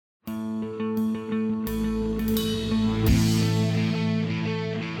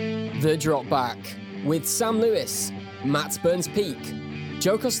The Drop Back with Sam Lewis, Matt Burns-Peak,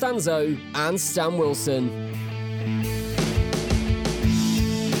 Joe Costanzo and Stan Wilson.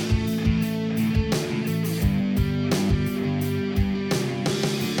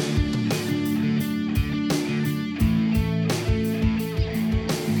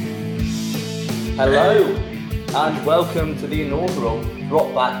 Hello and welcome to the inaugural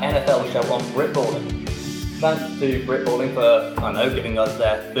Drop Back NFL show on Britballing. Thanks to Britballing for, giving us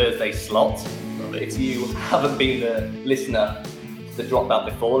their Thursday slot. If you haven't been a listener to the Drop Back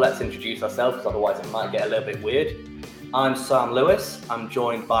before, let's introduce ourselves, because otherwise it might get a little bit weird. I'm Sam Lewis. I'm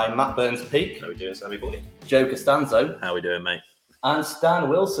joined by Matt Burns-Peak. How are we doing, Sammy boy? Joe Costanzo. How are we doing, mate? And Stan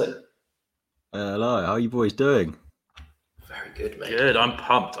Wilson. Hello, how are you boys doing? Very good, mate. Good. I'm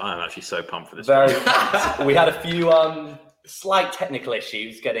pumped. I am actually so pumped for this. Very pumped. We had a few slight technical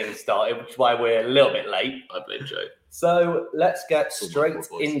issues getting started, which is why we're a little bit late. I blame Joe. So let's get straight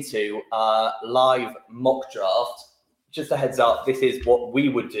into our live mock draft. Just a heads up, this is what we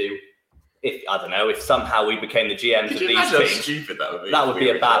would do if somehow we became the GMs of these teams. How stupid that would be? That would be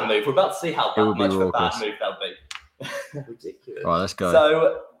a bad move. We're about to see how much of a bad move that'll be. Ridiculous. All right, let's go.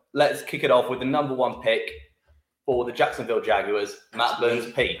 So let's kick it off with the number one pick for the Jacksonville Jaguars, Matt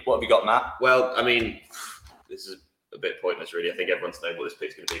Burns-Peak. What have you got, Matt? Well, I mean, this is a bit pointless, really. I think everyone's known what this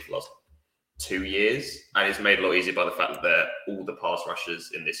pick's going to be for the last 2 years, and it's made a lot easier by the fact that they're all the pass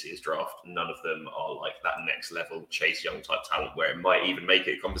rushers in this year's draft. None of them are like that next level Chase Young type talent where it might even make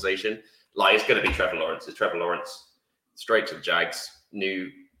it a conversation. Like, it's going to be Trevor Lawrence. It's Trevor Lawrence straight to the Jags, new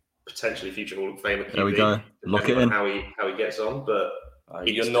potentially future Hall of Famer QB. There we go. Lock it in. How he gets on, but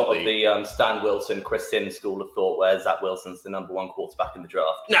you're not of the Stan Wilson, Chris Sims school of thought, where Zach Wilson's the number one quarterback in the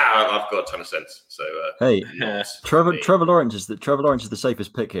draft. No, I've got a ton of sense. So hey, Trevor Lawrence is the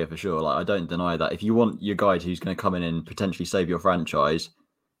safest pick here for sure. Like, I don't deny that. If you want your guy who's going to come in and potentially save your franchise,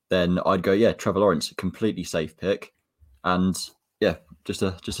 then I'd go Trevor Lawrence, completely safe pick, and just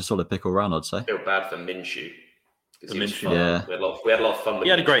a solid pick all round, I'd say. I feel bad for Minshew. Minshew, yeah. We had a lot of fun with him. He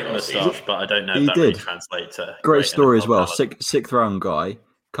had a great moustache, but I don't know if that really translates to... Great story as well. Sixth round guy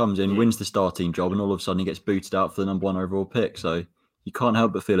comes in, wins the starting job, and all of a sudden he gets booted out for the number one overall pick. So you can't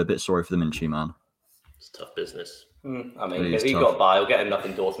help but feel a bit sorry for the Minshew man. It's tough business. I mean, if he got by, he'll get enough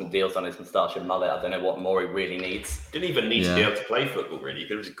endorsement deals on his moustache and mullet. I don't know what more he really needs. Didn't even need to be able to play football, really. He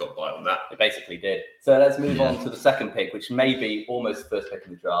could have just got by on that. He basically did. So let's move on to the second pick, which may be almost the first pick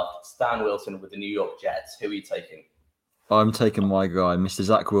in the draft. Stan Wilson with the New York Jets. Who are you taking? I'm taking my guy, Mr.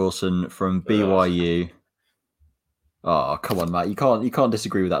 Zach Wilson from BYU. Oh, come on, Matt. You can't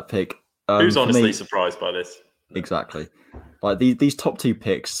disagree with that pick. Who's honestly surprised by this? Exactly. Like these top two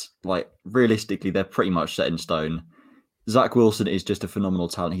picks, like realistically, they're pretty much set in stone. Zach Wilson is just a phenomenal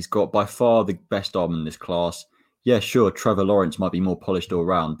talent. He's got by far the best arm in this class. Yeah, sure, Trevor Lawrence might be more polished all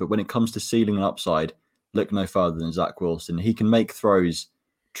round, but when it comes to ceiling and upside, look no further than Zach Wilson. He can make throws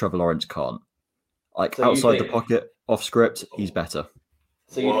Trevor Lawrence can't. Like, so outside the pocket, off script, he's better.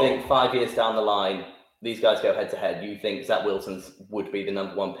 So you think 5 years down the line, these guys go head to head, you think Zach Wilson's would be the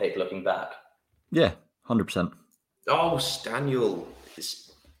number one pick looking back? Yeah, 100%. Oh, Staniel.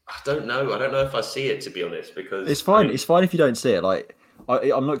 I don't know. I don't know if I see it, to be honest, because... It's fine. It's fine if you don't see it. Like,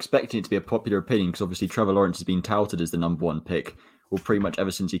 I'm not expecting it to be a popular opinion, because obviously Trevor Lawrence has been touted as the number one pick, well, pretty much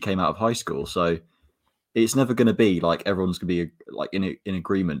ever since he came out of high school. So it's never going to be like everyone's going to be like in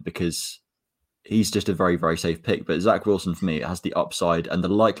agreement, because he's just a very, very safe pick. But Zach Wilson, for me, has the upside and the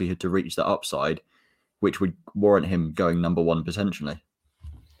likelihood to reach that upside, which would warrant him going number one potentially.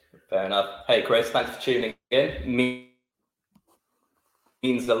 Fair enough. Hey, Chris, thanks for tuning in.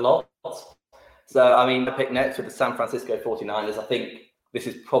 Means a lot. So, I mean, the pick next with the San Francisco 49ers, I think this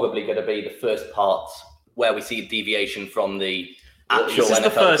is probably going to be the first part where we see a deviation from the actual NFL This is the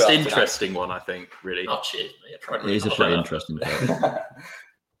first draft interesting one, I think, really. Oh, cheers, mate. It is a pretty interesting pick.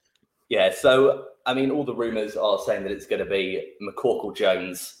 Yeah, so, I mean, all the rumours are saying that it's going to be McCorkle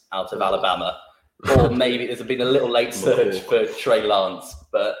Jones out of Alabama, or maybe there's been a little late surge for Trey Lance,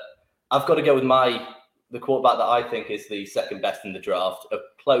 but I've got to go with the quarterback that I think is the second best in the draft, a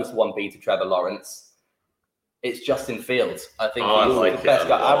close 1B to Trevor Lawrence. It's Justin Fields. I think he's the best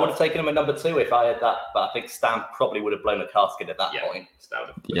guy. I would have taken him at number 2 if I had that, but I think Stan probably would have blown a casket at that point.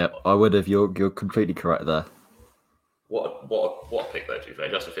 Yeah, I would have. You're completely correct there. What a pick, though, to be fair.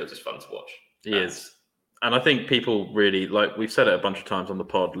 Justin Fields is fun to watch. He is. And I think people really, like, we've said it a bunch of times on the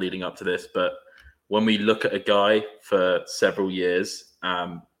pod leading up to this, but when we look at a guy for several years,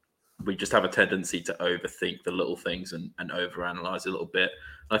 we just have a tendency to overthink the little things and overanalyze a little bit.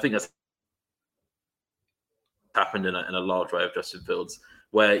 And I think that's happened in a large way of Justin Fields,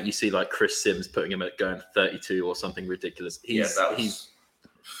 where you see like Chris Sims putting him at going 32 or something ridiculous.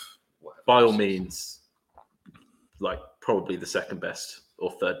 by all means, like probably the second best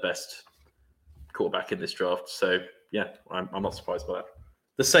or third best quarterback in this draft. So yeah, I'm not surprised by that.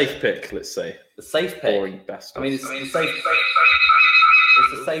 The safe pick, let's say. The safe pick. Boring best. I mean, it's the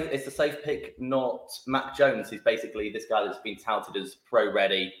safe pick, not Mac Jones, who's basically this guy that's been touted as pro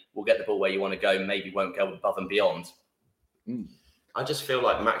ready, will get the ball where you want to go, maybe won't go above and beyond. I just feel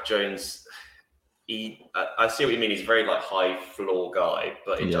like Mac Jones, I see what you mean. He's a very like high floor guy,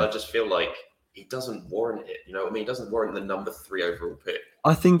 but I just feel like he doesn't warrant it. You know what I mean? He doesn't warrant the number 3 overall pick.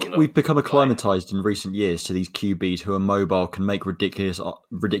 I think we've become acclimatized in recent years to these QBs who are mobile, can make ridiculous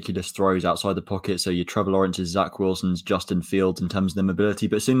throws outside the pocket. So your Trevor Lawrence's, Zach Wilson's, Justin Fields in terms of their mobility.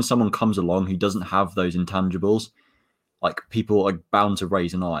 But as soon as someone comes along who doesn't have those intangibles, like people are bound to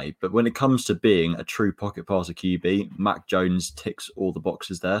raise an eye. But when it comes to being a true pocket passer QB, Mac Jones ticks all the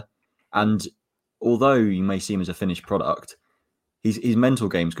boxes there. And although you may see him as a finished product, his mental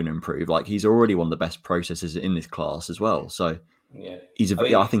game's going to improve. Like he's already one of the best processors in this class as well. So yeah,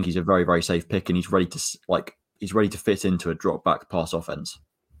 I think he's a very, very safe pick, and he's ready to fit into a drop back pass offense.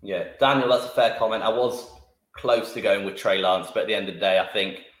 Yeah, Daniel, that's a fair comment. I was close to going with Trey Lance, but at the end of the day, I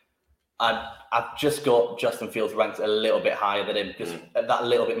think I've just got Justin Fields ranked a little bit higher than him because that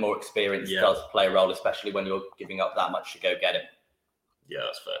little bit more experience does play a role, especially when you're giving up that much to go get him. Yeah,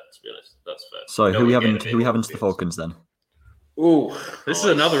 that's fair. To be honest, that's fair. So who we having to the Falcons then? Oh, this is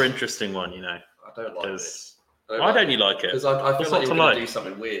another interesting one. You know, I don't like this. Why don't you like it? Because I feel like you're going to do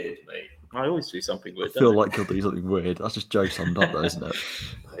something weird, mate. I always do something weird. I feel like you'll do something weird. That's just Joe summed up, though, isn't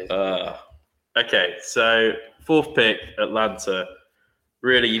it? Okay, so 4th pick, Atlanta.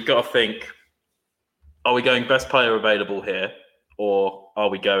 Really, you've got to think, are we going best player available here, or are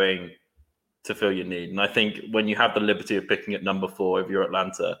we going to fill your need? And I think when you have the liberty of picking at number 4, if you're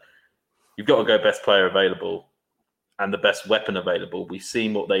Atlanta, you've got to go best player available and the best weapon available. We've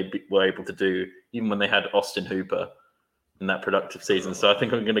seen what they were able to do, even when they had Austin Hooper in that productive season. So I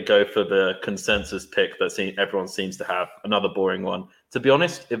think I'm going to go for the consensus pick that everyone seems to have, another boring one. To be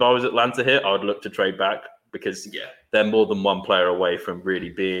honest, if I was Atlanta here, I would look to trade back because they're more than one player away from really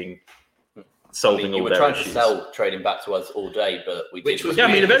being solving all their issues. You were trying to sell trading back to us all day, but we did. Yeah,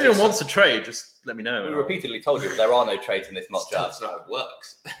 I mean, if anyone wants to trade, just let me know. We repeatedly told you there are no trades in this mock draft. That's not how it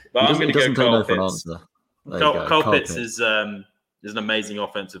works. But I'm going to go Kyle Pitts. Kyle Pitts Pitts is an amazing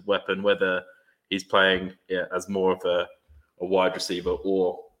offensive weapon, whether he's playing as more of a wide receiver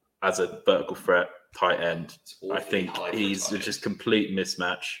or as a vertical threat tight end. I think he's just complete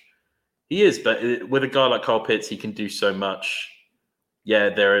mismatch. He is, but with a guy like Kyle Pitts, he can do so much. Yeah,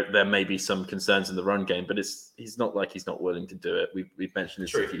 there may be some concerns in the run game, but he's not like he's not willing to do it. We've mentioned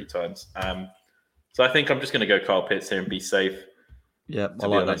this a few times. So I think I'm just going to go Kyle Pitts here and be safe. Yeah, I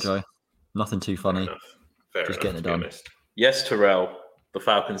like that, Joe. Nothing too funny. Fair just enough, getting it done. Yes, Terrell, the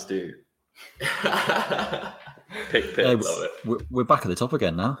Falcons do. Pick Pitts. We're back at the top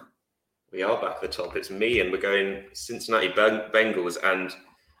again now. We are back at the top. It's me, and we're going Cincinnati Bengals. And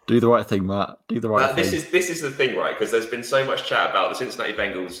do the right thing, Matt. Do the right thing. This is the thing, right? Because there's been so much chat about the Cincinnati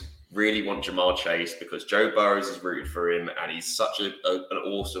Bengals really want Jamar Chase because Joe Burrows is rooted for him, and he's such an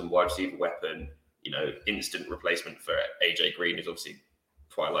awesome wide receiver weapon. You know, instant replacement for AJ Green, who's obviously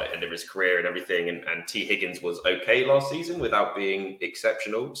twilight end of his career and everything. And T. Higgins was okay last season without being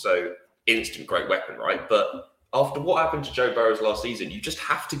exceptional. So instant great weapon, right? But after what happened to Joe Burrows last season, you just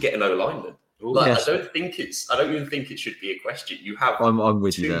have to get an O-lineman. Yes. I don't even think it should be a question. You have I'm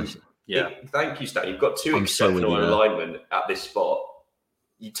with you there. Yeah. Thank you, Stan. You've got 2 exceptional O-linemen at this spot.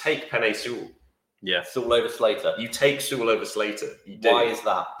 You take Penei Sewell. Yeah. Sewell over Slater. You take Sewell over Slater. You do. Why is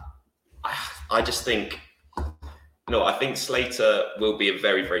that? I just think I think Slater will be a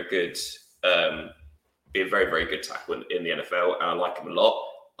very, very good tackle in the NFL, and I like him a lot.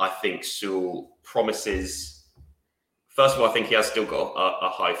 I think Sewell promises. First of all, I think he has still got a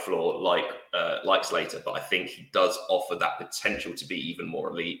high floor like Slater, but I think he does offer that potential to be even more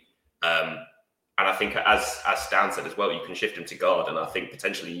elite. And I think, as Stan said as well, you can shift him to guard, and I think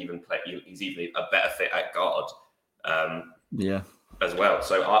potentially he's even a better fit at guard. As well.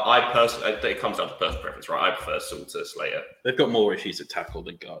 So I personally, it comes down to personal preference, right? I prefer Sewell to Slater. They've got more issues at tackle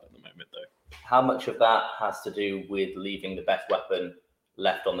than guard at the moment, though. How much of that has to do with leaving the best weapon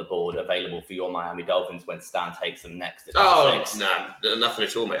left on the board available for your Miami Dolphins when Stan takes them next? No, nothing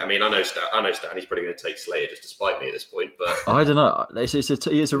at all, mate. I mean, I know Stan. He's probably going to take Slater just to spite me at this point, but I don't know.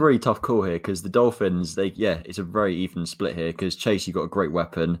 It's a really tough call here because the Dolphins, it's a very even split here because Chase, you got a great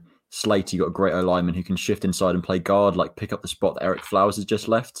weapon. Slater, you got a great O-lineman who can shift inside and play guard, like pick up the spot that Eric Flowers has just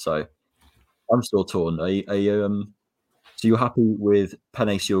left. So I'm still torn. So you're happy with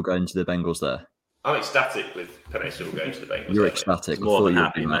Penei Sewell going to the Bengals there? I'm ecstatic with Penei Sewell going to the Bengals. You're ecstatic. He's more than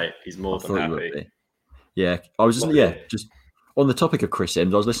happy, mate. He's more than happy. Yeah, I was just on the topic of Chris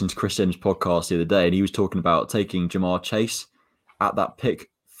Sims. I was listening to Chris Sims' podcast the other day, and he was talking about taking Jamar Chase at that pick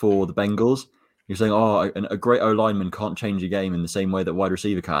for the Bengals. He was saying, a great O-lineman can't change a game in the same way that wide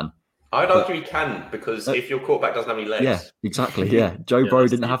receiver can. I'd argue he can, because if your quarterback doesn't have any legs. Yeah, exactly. Yeah. Joe Burrow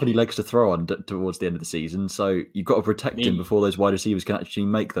didn't have any legs to throw on towards the end of the season, so you've got to protect him before those wide receivers can actually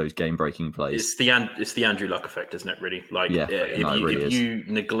make those game-breaking plays. It's the Andrew Luck effect, isn't it, really? Like, if you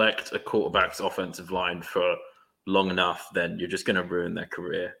neglect a quarterback's offensive line for long enough, then you're just going to ruin their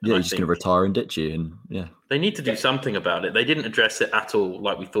career. Yeah, you're just going to retire and ditch you. And they need to do something about it. They didn't address it at all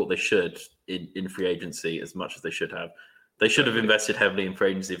like we thought they should in free agency as much as they should have. They should have invested heavily in free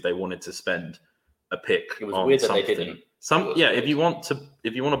agency if they wanted to spend a pick. It was on weird something. that they didn't. If you want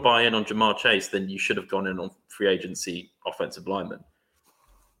to buy in on Jamar Chase, then you should have gone in on free agency offensive linemen.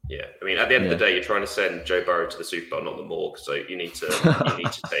 Yeah, I mean, at the end of the day, you're trying to send Joe Burrow to the Super Bowl, not the morgue. So you need to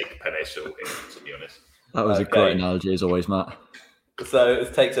take Penei Sewell in, to be honest. That was a great analogy as always, Matt. So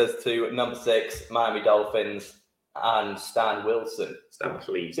it takes us to number 6, Miami Dolphins, and Stan Wilson. Stan,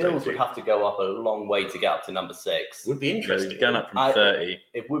 please. Bills would have to go up a long way to get up to number 6. Would be interesting. Going up from 30.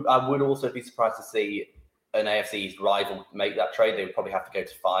 I would also be surprised to see an AFC East rival make that trade. They would probably have to go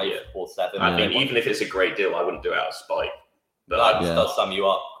to 5 or 7. I mean, even if it's a great deal, I wouldn't do it out of spite. But that does sum you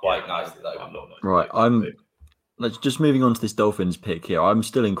up quite nicely, though. I'm not right. Let's just moving on to this Dolphins pick here. I'm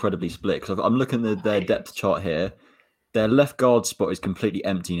still incredibly split because I'm looking at their depth chart here. Their left guard spot is completely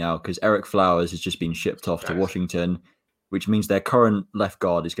empty now because Eric Flowers has just been shipped off to Washington, which means their current left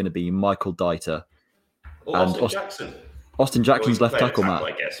guard is going to be Michael Deiter. Austin Jackson. Austin Jackson's left tackle, Matt.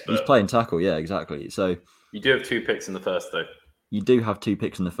 I guess, He's playing tackle, yeah, exactly. So you do have 2 picks in the first, though. You do have 2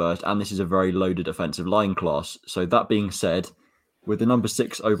 picks in the first, and this is a very loaded offensive line class. So that being said, with the number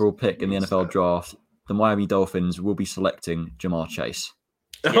 6 overall pick in the NFL draft, the Miami Dolphins will be selecting Jamar Chase.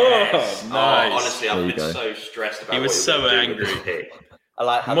 Yes. Nice. Honestly, I've been so stressed about. He was so angry. I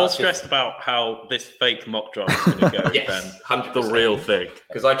like how more stressed about how this fake mock draft is going to go than 100%. the real thing.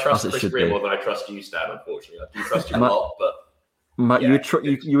 Because I trust Chris Greer more than I trust you, Stan. Unfortunately, I do trust you a lot, but Matt,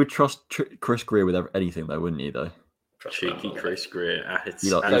 you would trust Chris Greer with anything, though, wouldn't you? Though cheeky Chris Greer.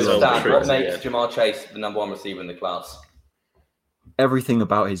 So Stan, what makes Jamar Chase the number 1 receiver in the class? Everything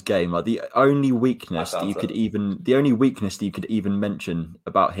about his game. Like the only weakness that you could even mention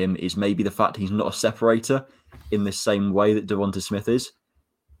about him is maybe the fact he's not a separator in the same way that Devonta Smith is.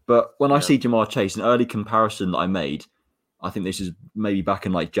 But when I see Jamar Chase, an early comparison that I made, I think this is maybe back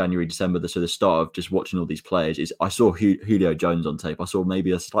in like January, December, so the start of just watching all these players, is I saw Julio Jones on tape. I saw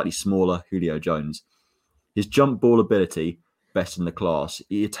maybe a slightly smaller Julio Jones. His jump ball ability, best in the class.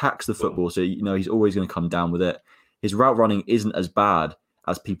 He attacks the football, so he's always going to come down with it. His route running isn't as bad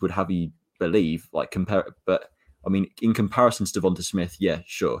as people would have you believe. But I mean, in comparison to Devonta Smith, yeah,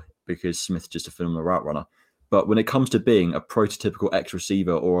 sure, because Smith's just a phenomenal route runner. But when it comes to being a prototypical X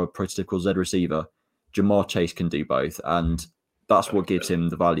receiver or a prototypical Z receiver, Jamar Chase can do both, and that's what gives him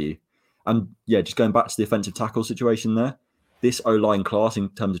the value. And yeah, just going back to the offensive tackle situation there, this O-line class in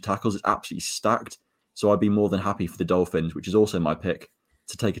terms of tackles is absolutely stacked. So I'd be more than happy for the Dolphins, which is also my pick,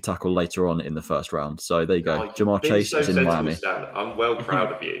 to take a tackle later on in the first round. So there you go. Jamar Chase is in Miami. I'm well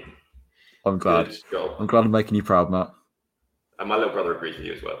proud of you. I'm glad. I'm glad I'm making you proud, Matt. And my little brother agrees with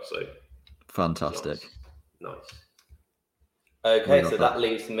you as well. So fantastic. Nice. Okay, so that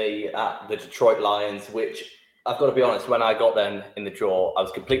leaves me at the Detroit Lions, which I've got to be honest, when I got them in the draw, I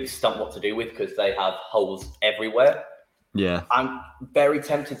was completely stumped what to do with because they have holes everywhere. Yeah. I'm very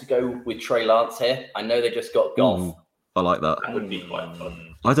tempted to go with Trey Lance here. I know they just got Goff. I like that. That would be quite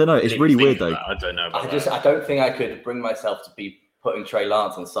fun. I don't know. It's really weird, though. I don't know about I don't think I could bring myself to be putting Trey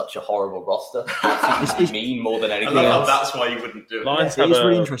Lance on such a horrible roster. It's mean more than anything else. That's why you wouldn't do it. It's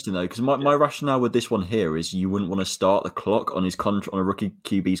really interesting, though, because my rationale with this one here is you wouldn't want to start the clock on his on a rookie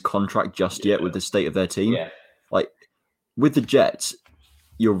QB's contract just yet with the state of their team. Yeah. Like with the Jets,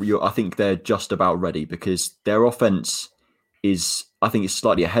 I think they're just about ready because their offense is, I think, it's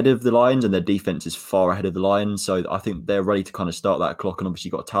slightly ahead of the Lions and their defense is far ahead of the Lions. So I think they're ready to kind of start that clock. And obviously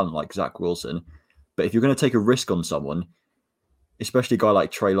you've got a talent like Zach Wilson. But if you're going to take a risk on someone, especially a guy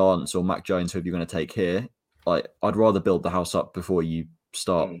like Trey Lance or Mac Jones, who you're going to take here, like I'd rather build the house up before you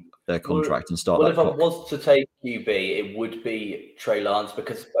start their contract and start that clock. If I was to take QB, it would be Trey Lance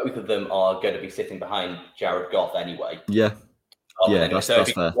because both of them are going to be sitting behind Jared Goff anyway. Yeah. That's fair.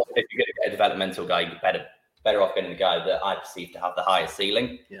 If you're going to get a developmental guy, you're better off getting the guy that I perceive to have the highest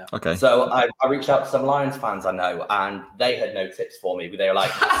ceiling. Yeah. Okay. So I reached out to some Lions fans I know, and they had no tips for me. They were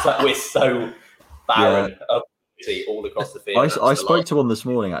like, "We're so barren of see all across the field. I spoke to one this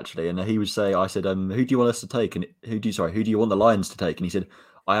morning actually, and he was saying, I said, who do you want us to take, and who do you want the Lions to take? And he said,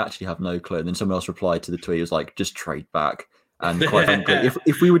 I actually have no clue. And then someone else replied to the tweet, it was like, just trade back. And quite frankly,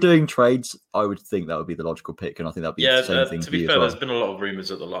 if we were doing trades, I would think that would be the logical pick, and I think that'd be the same thing. To be fair, there's been a lot of rumours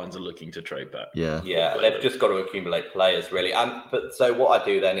that the Lions are looking to trade back. Yeah, they've just got to accumulate players really. But so what I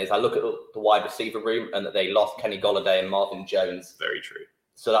do then is I look at the wide receiver room, and that they lost Kenny Golladay and Marvin Jones. Very true.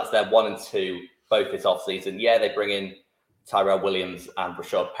 So that's their 1 and 2 both this offseason. Yeah, they bring in Tyrell Williams and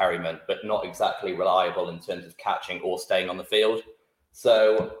Rashad Perryman, but not exactly reliable in terms of catching or staying on the field.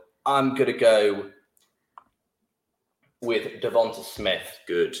 So I'm going to go with Devonta Smith.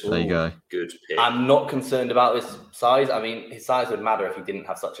 Good. There you go. Good pick. I'm not concerned about his size. I mean, his size would matter if he didn't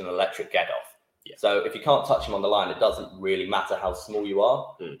have such an electric get-off. Yeah. So if you can't touch him on the line, it doesn't really matter how small you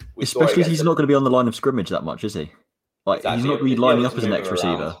are. Especially as he's not going to be on the line of scrimmage that much, is he? Like, he's not going to be lining up as an X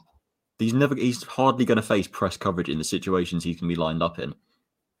receiver. He's hardly going to face press coverage in the situations he can be lined up in.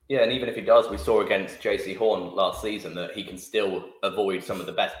 Yeah, and even if he does, we saw against JC Horn last season that he can still avoid some of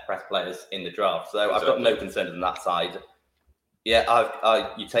the best press players in the draft. So I've got no concern on that side.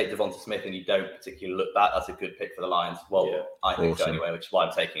 Yeah, you take Devonta Smith and you don't particularly look back. That's a good pick for the Lions. Well, yeah, I think so anyway, which is why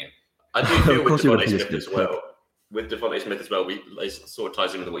I'm taking him. I do feel with Devonta Smith as well. With Devonta Smith as well, it sort of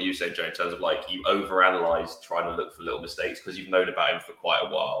ties in with what you said, Joe, in terms of like you overanalyze trying to look for little mistakes because you've known about him for quite a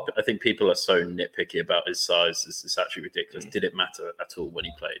while. I think people are so nitpicky about his size. It's actually ridiculous. Did it matter at all when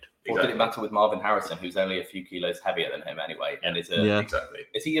he played? Or did it matter with Marvin Harrison, who's only a few kilos heavier than him anyway? And exactly.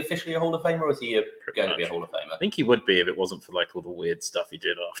 Is he officially a Hall of Famer, or is he going to be a Hall of Famer? I think he would be if it wasn't for like all the weird stuff he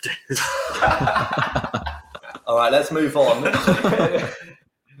did after. All right, let's move on to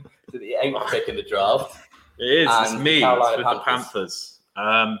the 8th pick in the draft. It is. It's me. It's with the Panthers.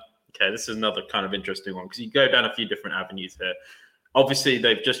 Okay, this is another kind of interesting one because you go down a few different avenues here. Obviously,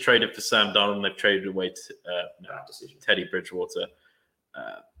 they've just traded for Sam Darnold and they've traded away Teddy Bridgewater.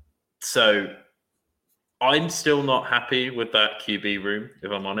 So I'm still not happy with that QB room,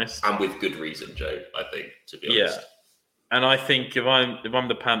 if I'm honest. And with good reason, Joe, I think, to be honest. Yeah. And I think if I'm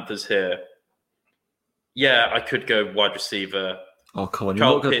the Panthers here, I could go wide receiver. Oh, come on. You're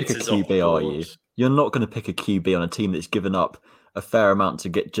not going to pick a QB, are you? You're not going to pick a QB on a team that's given up a fair amount to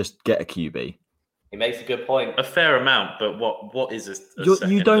get a QB. He makes a good point. A fair amount, but what is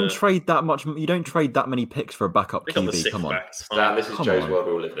you don't trade that much. You don't trade that many picks for a backup QB. Come on, Dan, this is Joe's world.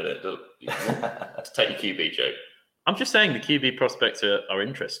 We're all living in it. Let's take your QB, Joe. I'm just saying the QB prospects are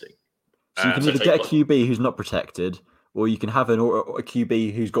interesting. So you can either get a QB who's not protected, or you can have a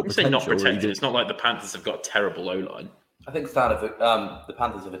QB who's got potential. Not protected. It's not like the Panthers have got a terrible O-line. I think the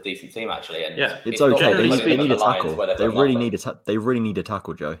Panthers have a decent team actually, and it's okay. They need a tackle. They really need a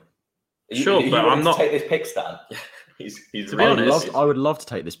tackle, Joe. Sure, but I'm not take this pick, Stan. To be honest, I would love to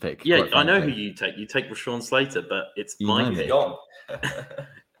take this pick. Yeah, I know who you take. You take Rashawn Slater, but it's my pick. Gone.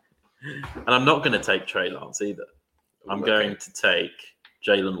 And I'm not going to take Trey Lance either. I'm going to take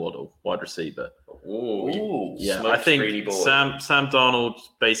Jalen Waddle, wide receiver. Ooh, yeah. I think Sam Darnold,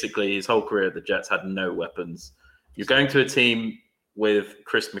 basically his whole career at the Jets had no weapons. You're going to a team with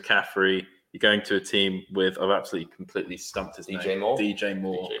Chris McCaffrey. You're going to a team with, I've absolutely completely stumped his DJ name. Moore. DJ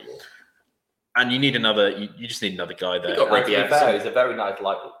Moore. And you need another, you just need another guy there. He's a very nice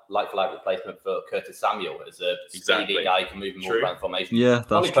like-for-like replacement for Curtis Samuel as a speedy guy who can move him all around formation. Yeah,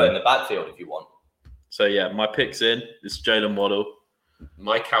 that's Only put in the backfield if you want. So yeah, my pick's in. It's Jalen Waddle.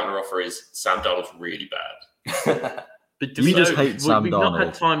 My counter offer is Sam Darnold's really bad. But you just hate Sam Darnold. We've not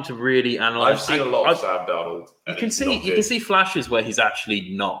had time to really analyze. I've seen a lot of Sam Darnold. You can see flashes where he's actually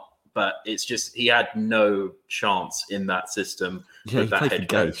not, but it's just he had no chance in that system with that head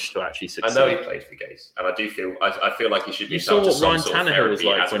coach to actually succeed. I know he played for Gase, and I do feel I feel like he should be. You saw what Ryan Tannehill was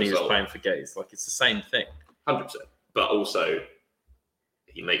like when he was playing for Gase. Like it's the same thing. 100%. But also,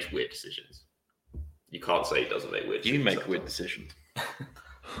 he makes weird decisions. You can't say he doesn't make weird decisions. You make weird decisions.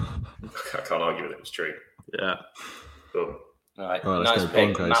 I can't argue with it. It's true. Yeah. Cool. All right, nice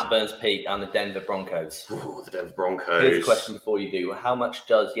pick. Matt Burns Peak and the Denver Broncos. Ooh, the Denver Broncos. Here's a question before you do. How much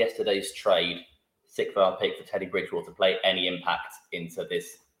does yesterday's trade, 6th-round pick for Teddy Bridgewater, play any impact into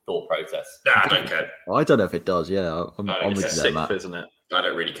this thought process? Nah, I don't care. I don't know if it does. Yeah, I'm with you there, Matt. Isn't it? I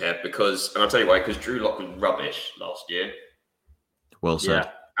don't really care because, and I'll tell you why, because Drew Lock was rubbish last year. Well said.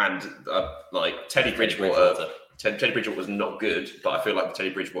 Yeah. And Teddy Bridgewater. Teddy Bridgewater was not good, but I feel like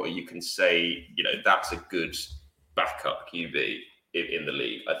Teddy Bridgewater, you can say, that's a good backup QB in the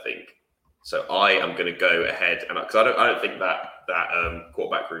league, I think. So I am going to go ahead, and because I don't think that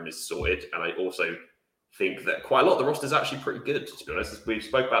quarterback room is sorted, and I also think that quite a lot of the roster is actually pretty good. To be honest, we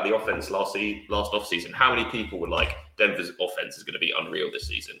spoke about the offense last off season. How many people were like Denver's offense is going to be unreal this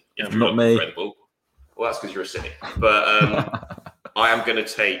season? Not me. Incredible. Well, that's because you're a cynic. But I am going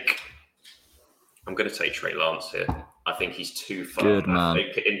to take Trey Lance here. I think he's too far. Good man.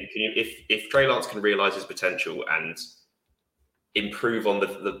 If Trey Lance can realise his potential and improve on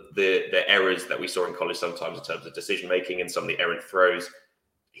the errors that we saw in college sometimes in terms of decision making and some of the errant throws,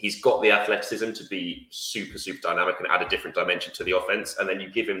 he's got the athleticism to be super, super dynamic and add a different dimension to the offense. And then you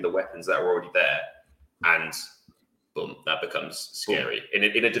give him the weapons that are already there, and boom, that becomes scary. In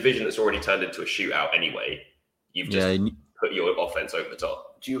a division that's already turned into a shootout anyway, you've just put your offense over the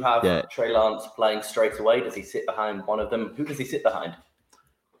top. Do you have Trey Lance playing straight away? Does he sit behind one of them? Who does he sit behind?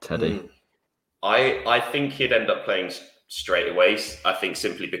 Teddy. I think he'd end up playing straight away. I think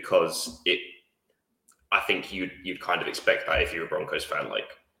simply because I think you'd kind of expect that if you're a Broncos fan. Like,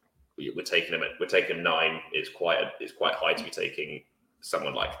 we're taking him 9. It's quite high to be taking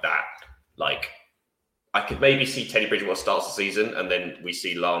someone like that. Like, I could maybe see Teddy Bridgewater starts the season and then we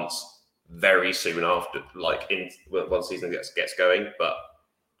see Lance very soon after, like one season gets going. But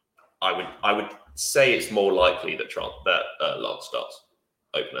I would say it's more likely that Lance starts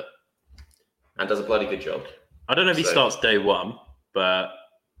opener and does a bloody good job. I don't know if he starts day one, but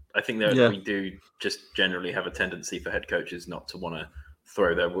I think that we do just generally have a tendency for head coaches not to want to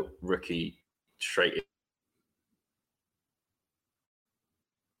throw their rookie straight in.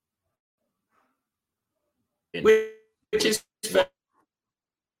 Which is very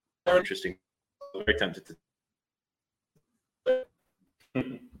interesting. Very tempted to.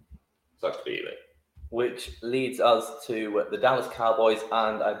 Sucks to be you, mate. Which leads us to the Dallas Cowboys,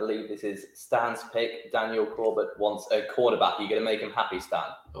 and I believe this is Stan's pick. Daniel Corbett wants a cornerback. Are you going to make him happy, Stan?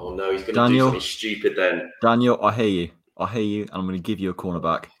 Oh no, he's going to do something stupid then. Daniel, I hear you, and I'm going to give you a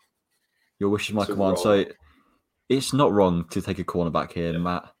cornerback. Your wish is my command. So it's not wrong to take a cornerback here,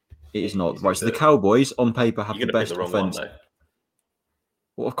 Matt. It is not. Right, so the Cowboys, on paper, have the best offense.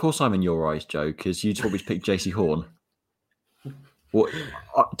 Well, of course I'm in your eyes, Joe, because you told me to pick JC Horn. Well,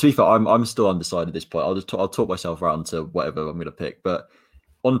 to be fair, I'm still undecided at this point. I'll talk myself around to whatever I'm going to pick. But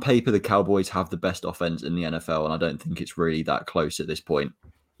on paper, the Cowboys have the best offense in the NFL, and I don't think it's really that close at this point.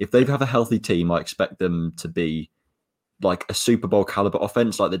 If they have a healthy team, I expect them to be like a Super Bowl caliber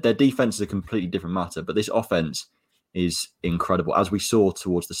offense. Like their defense is a completely different matter, but this offense is incredible, as we saw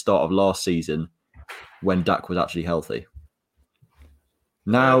towards the start of last season when Dak was actually healthy.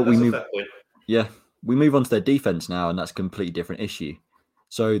 Now we move. We move on to their defense now, and that's a completely different issue.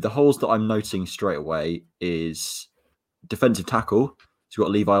 So the holes that I'm noting straight away is defensive tackle. So you've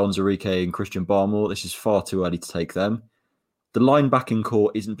got Levi Onwuzurike and Christian Barmore. This is far too early to take them. The linebacking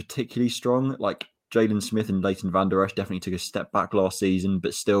core isn't particularly strong. Like Jalen Smith and Leighton Vander Esch definitely took a step back last season,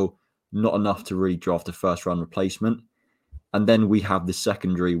 but still not enough to really draft a first-round replacement. And then we have the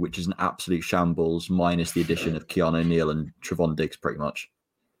secondary, which is an absolute shambles, minus the addition of Keanu Neal and Trevon Diggs, pretty much.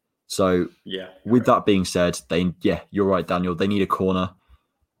 So, with that being said, you're right, Daniel. They need a corner.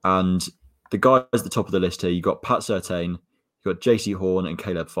 And the guys at the top of the list here, you've got Pat Surtain, you've got JC Horn and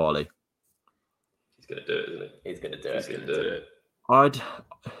Caleb Farley. He's going to do it, isn't he? He's going to do it.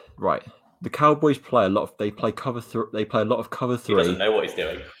 Right. The Cowboys play a lot of, they play cover 3. They play a lot of cover 3. He doesn't know what he's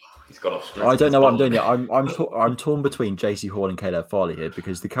doing. He's got off. I don't know what I'm doing yet. I'm torn between JC Horn and Caleb Farley here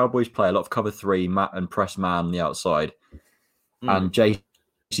because the Cowboys play a lot of cover 3 and press man on the outside. And JC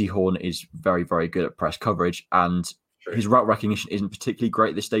Horn is very, very good at press coverage, and his route recognition isn't particularly great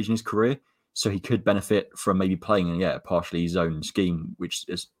at this stage in his career, so he could benefit from maybe playing a partially zone scheme, which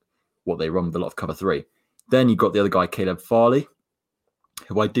is what they run with a lot of cover 3. Then you've got the other guy, Caleb Farley,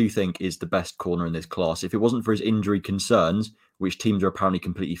 who I do think is the best corner in this class. If it wasn't for his injury concerns, which teams are apparently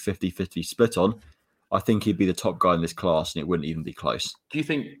completely 50-50 split on, I think he'd be the top guy in this class, and it wouldn't even be close. Do you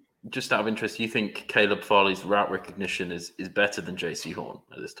think, just out of interest, do you think Caleb Farley's route recognition is better than JC Horn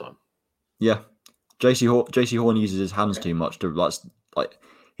at this time? Yeah. JC Horn uses his hands too much to like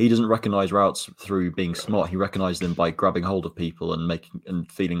he doesn't recognize routes through being smart. He recognizes them by grabbing hold of people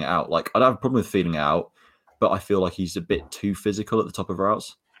and feeling it out. Like I don't have a problem with feeling it out, but I feel like he's a bit too physical at the top of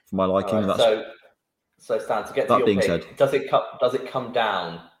routes for my liking. Right, so Stan, to get to your pick, does it come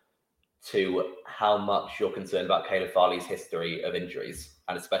down to how much you're concerned about Caleb Farley's history of injuries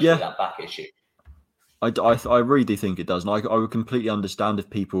and especially that back issue? I really do think it does. And I would completely understand if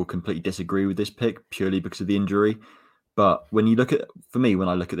people completely disagree with this pick purely because of the injury. But when I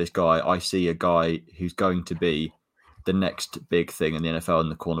look at this guy, I see a guy who's going to be the next big thing in the NFL in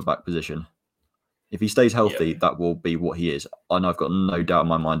the cornerback position. If he stays healthy, that will be what he is. And I've got no doubt in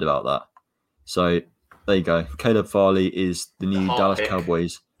my mind about that. So there you go. Caleb Farley is the new Dallas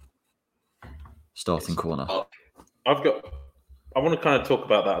Cowboys starting corner. I've got I want to kind of talk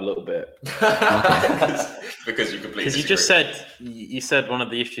about that a little bit. Because you completely Because you just said one of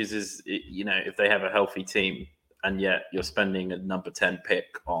the issues is, if they have a healthy team and yet you're spending a number 10 pick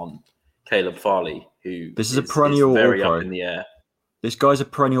on Caleb Farley, who this is a perennial very All-Pro. up in the air. This guy's a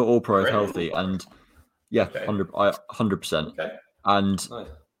perennial All-Pro if healthy, All-Pro. and yeah, Okay. 100%. Okay. And Nice.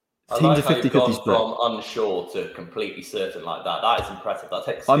 teams are how you've 50-50 gone split. from unsure to completely certain like that. That is impressive. That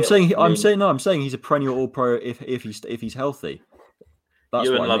takes I'm skill. saying he's a perennial All-Pro if he's healthy. That's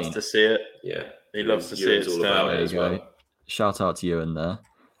Ewan what I loves mean. to see it. Yeah. He loves to see Ewan's it. all about There it you as go. well. Shout out to Ewan there.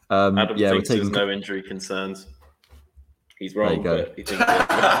 Adam yeah, we're thinks there's taking. no injury concerns. He's There you wrong, go. but he thinks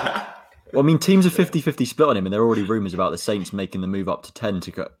that. Well, I mean, teams are 50-50 split on him, and there are already rumours about the Saints making the move up to 10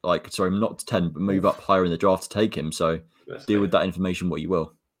 to go, not to 10, but move up higher in the draft to take him. So deal with that information what you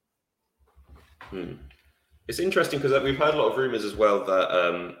will. It's interesting because we've heard a lot of rumours as well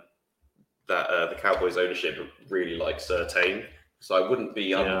that the Cowboys ownership really likes Surtain. So I wouldn't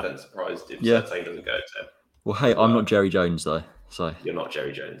be 100% surprised if Surtain doesn't go to 10. Well, hey, I'm not Jerry Jones though, so You're not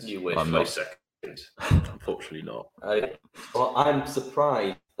Jerry Jones. You wish. I'm Close not. second. Unfortunately not. Well, I'm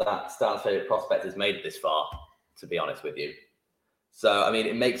surprised that Stan's favourite prospect has made it this far, to be honest with you. So, I mean,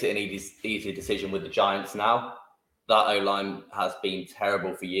 it makes it an easy decision with the Giants now. That O-line has been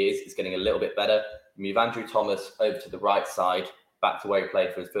terrible for years. It's getting a little bit better. You move Andrew Thomas over to the right side, back to where he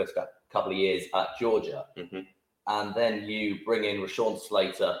played for his first couple of years at Georgia. Mm-hmm. And then you bring in Rashawn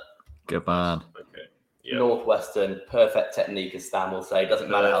Slater, good man. Okay. Yeah. Northwestern, perfect technique, as Stan will say. Doesn't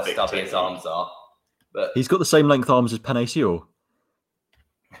matter how Perfect stubby his technique. arms are. But He's got the same length arms as Penei Sewell.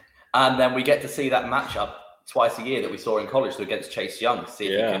 And then we get to see that matchup twice a year that we saw in college against Chase Young. See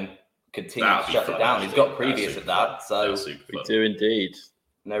if he can continue That'd to be shut fun, it down. actually. He's got That's previous super at that, fun. so That's super We fun. do indeed.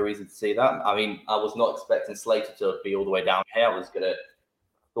 no reason to see that. I mean, I was not expecting Slater to be all the way down here.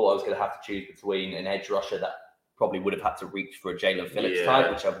 Thought I was gonna have to choose between an edge rusher that probably would have had to reach for a Jalen Phillips Yeah.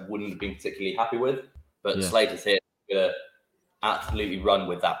 type, which I wouldn't have been particularly happy with. But Yeah. Slater's here, gonna absolutely run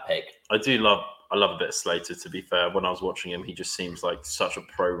with that pick. I love a bit of Slater, to be fair. When I was watching him, he just seems like such a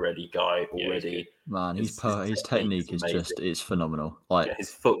pro-ready guy already. Man, His his technique is amazing. it's phenomenal. Like Yeah,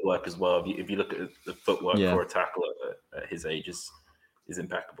 his footwork as well. If you look at the footwork Yeah. for a tackle at his age is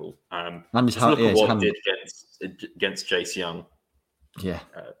impeccable. and his Just look at his what hand, he did against Jace Young. yeah.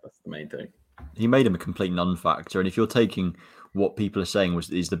 That's the main thing. He made him a complete non-factor. And if you're taking what people are saying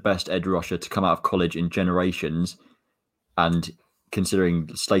is the best edge rusher to come out of college in generations, and considering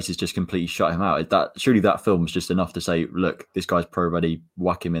Slater's just completely shut him out, surely that film's just enough to say, look, this guy's pro ready,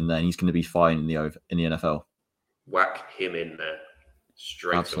 whack him in there, and he's going to be fine in the NFL. Whack him in there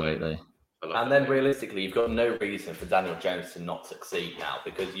straight away. Absolutely. I love And that. then realistically, you've got no reason for Daniel Jones to not succeed now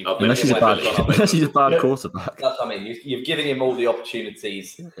because you've Oh, Unless he's a bad, quarterback. That's what I mean. You've given him all the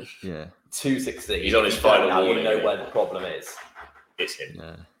opportunities Yeah. to succeed. He's on his final now. You warning, know yeah. where the problem is, It's him.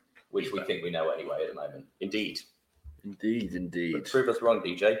 Yeah. which we think we know anyway at the moment. Indeed. Indeed. But prove us wrong,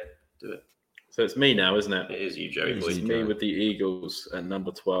 DJ. Do it. So it's me now, isn't it? It is you, Joey It is boy. It's you. me with the Eagles at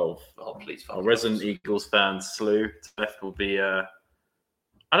number 12. Oh, please. Our resident Eagles fan, Slew, will be...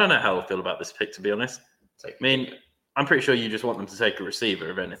 I don't know how I feel about this pick, to be honest. I mean, I'm pretty sure you just want them to take a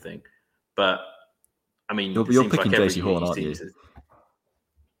receiver, if anything. But, I mean... You're it seems picking every JC year Horn, he aren't you? seems to-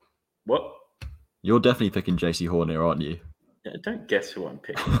 What? You're definitely picking JC Horn here, aren't you? Yeah, don't guess who I'm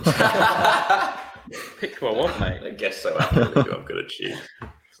picking. Pick who I want, mate. I guess so accurately who I'm going to choose.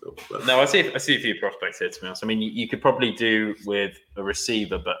 So, No, I see a few prospects here, to be honest. I mean, you could probably do with a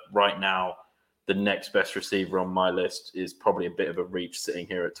receiver, but right now, the next best receiver on my list is probably a bit of a reach sitting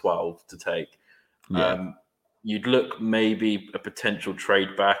here at 12 to take. Yeah. You'd look maybe a potential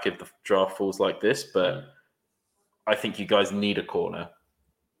trade back if the draft falls like this, but I think you guys need a corner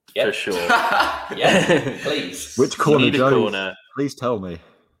for sure. Yeah, please. Which You corner, need a Joe? corner. Please tell me.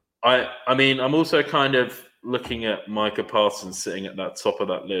 I mean, I'm also kind of looking at Micah Parsons sitting at that top of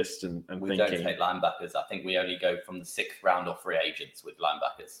that list and We don't thinking, take linebackers. I think we only go from the 6th round or free agents with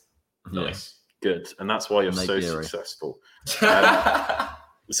linebackers. nice. good, and that's why you're Make so Geary. successful.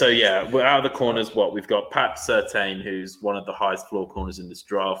 So yeah, we're out of the corners. What we've got, Pat Surtain, who's one of the highest floor corners in this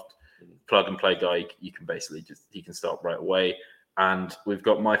draft, plug and play guy. You can basically he can start right away. And we've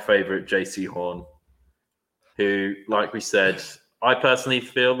got my favorite, JC Horn, who, like we said, I personally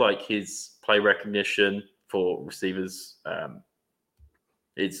feel like his play recognition for receivers,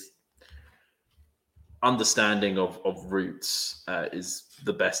 his understanding of routes is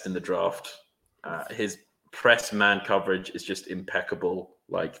the best in the draft. His press man coverage is just impeccable.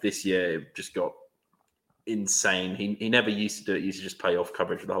 Like this year, it just got insane. He never used to do it. He used to just play off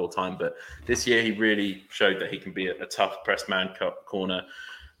coverage the whole time. But this year, he really showed that he can be a tough press man corner.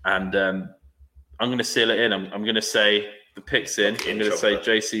 And I'm going to seal it in. I'm going to say the picks in. Lock it in, I'm going to say Chopper.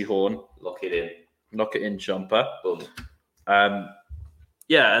 JC Horn. Lock it in. Knock it in, Jumper. Boom.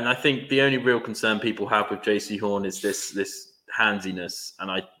 Yeah, and I think the only real concern people have with JC Horn is this handsiness, and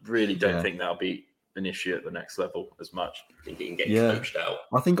I really don't think that'll be an issue at the next level as much. I think he can get Yeah. coached out.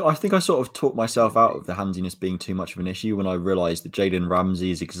 I think I sort of talked myself out of the handiness being too much of an issue when I realised that Jalen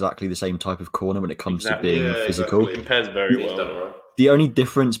Ramsey is exactly the same type of corner when it comes Exactly. to being Yeah, physical. exactly. It compares very He's done well. all right. The only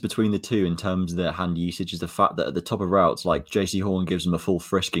difference between the two in terms of their hand usage is the fact that at the top of routes, like JC Horn gives them a full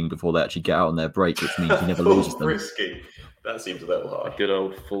frisking before they actually get out on their break, which means he never Full loses them. frisking. That seems a little hard. Good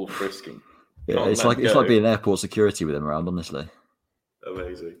old full frisking. Yeah, Can't it's let like go. being airport security with him around, honestly.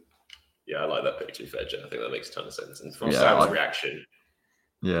 Amazing. Yeah, I like that picture, fair Jen. I think that makes a ton of sense. And from Yeah, Sam's I- reaction,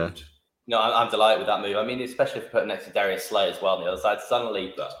 Yeah. No, I'm delighted with that move. I mean, especially if you put it next to Darius Slay as well on the other side.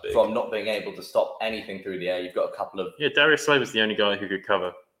 Suddenly, that's big. from not being able to stop anything through the air, you've got a couple of. Yeah, Darius Slay was the only guy who could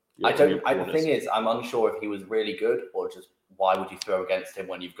cover. The thing is, I'm unsure if he was really good or just why would you throw against him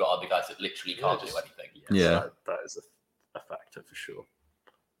when you've got other guys that literally can't do anything. Yeah. that is a factor for sure.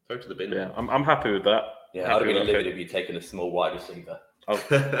 Throw to the bin. Yeah, I'm happy with that. Yeah, Happy I'd have been with livid that. if you'd taken a small wide receiver.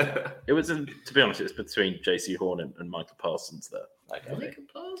 It was, to be honest, it was between JC Horn and Michael Parsons there. Okay. Michael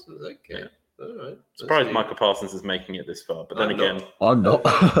Parsons, okay. Yeah. All right. Surprised Michael Parsons is making it this far, but then I'm again, not. I'm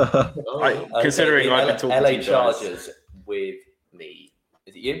not. considering the I've been talking LA to you guys. Chargers with Me.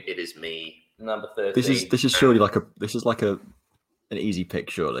 is it you? It is me. Number 13. this is surely like an easy pick,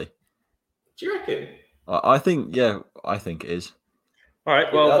 surely. Do you reckon? I think it is. All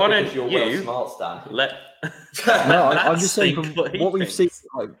right, well, why That's don't because you're you well smart, Stan. let? No, I'm Matt just saying think from he what we've thinks. seen,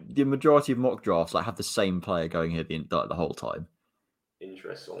 like the majority of mock drafts, like have the same player going here the whole time.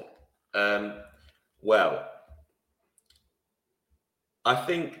 Interesting. Well, I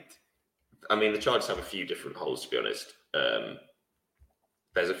think, the Chargers have a few different holes, to be honest.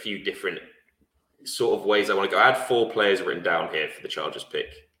 There's a few different sort of ways I want to go. I had 4 players written down here for the Chargers pick,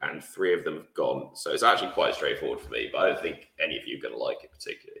 and 3 of them have gone. So it's actually quite straightforward for me, but I don't think any of you are going to like it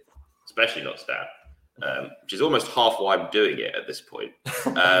particularly, especially not Stan, which is almost half why I'm doing it at this point.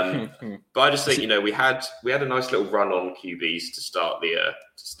 But I just think, we had a nice little run on QBs to start the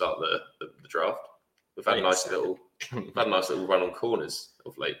draft. We've had a nice little run on corners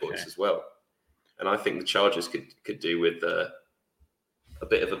of late, boys, as well. And I think the Chargers could do with a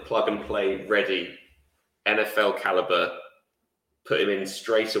bit of a plug and play ready NFL caliber. Put him in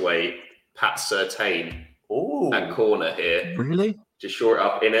straight away. Pat Surtain Ooh. at corner here. Really? Just shore it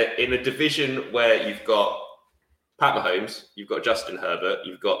up in a division where you've got Pat Mahomes, you've got Justin Herbert,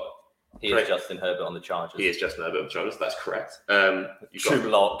 you've got He is Justin Herbert on the Chargers. he is Justin Herbert on the Chargers. That's correct. You've Drew got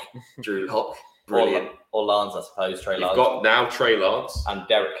Lock. Drew Lock, brilliant. Or Lance, I suppose. Trey You've Lance. got now Trey Lance And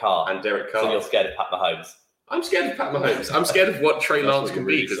Derek Carr. and Derek So Carr. you're scared of Pat Mahomes. I'm scared of Pat Mahomes. I'm scared of what Trey That's Lance what can you're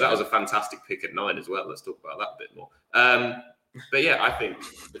be really because that was a fantastic pick at 9 as well. Let's talk about that a bit more. But yeah, I think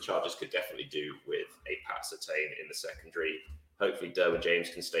the Chargers could definitely do with a Pat Surtain in the secondary. Hopefully, Derwin James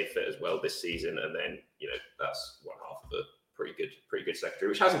can stay fit as well this season, and then that's one half of a pretty good secondary,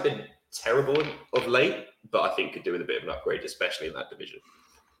 which hasn't been terrible of late, but I think could do with a bit of an upgrade, especially in that division.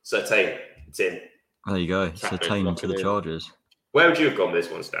 Surtain, it's in. There you go. Captain, Surtain lock to it the in. Chargers. Where would you have gone this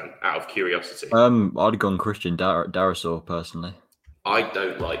one, Stan? Out of curiosity, I'd have gone Christian Darrisaw personally. I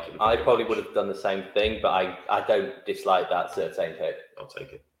don't like him. I probably would have done the same thing, but I don't dislike that certain pick. I'll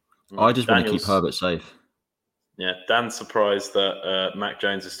take it. I just want to keep Daniel's- Herbert safe. Yeah, Dan's surprised that Mac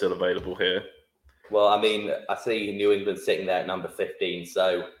Jones is still available here. Well, I see New England sitting there at number 15,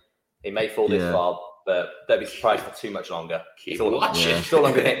 so it may fall this Yeah. far, but don't be surprised for too much longer. Keep It's all- watching. Yeah. It's all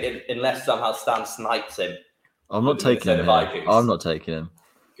I'm going to unless somehow Stan snipes him. I'm not With the taking him. Minnesota Here. Vikings. I'm not taking him.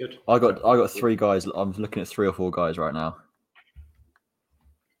 Good. I got 3 guys. I'm looking at 3 or 4 guys right now.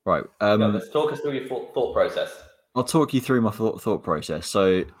 Right. Let's talk us through your thought process. I'll talk you through my thought process.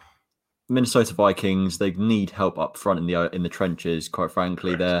 So, Minnesota Vikings, they need help up front in the trenches. Quite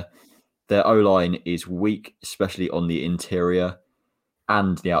frankly, their O line is weak, especially on the interior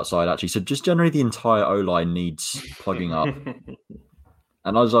and the outside. Actually, so just generally the entire O line needs plugging up.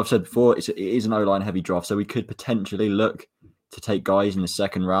 And as I've said before, it is an O line heavy draft, so we could potentially look to take guys in the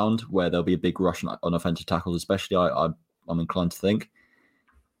second round where there'll be a big rush on offensive tackles, especially. I'm inclined to think.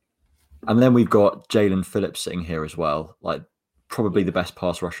 And then we've got Jalen Phillips sitting here as well, like probably the best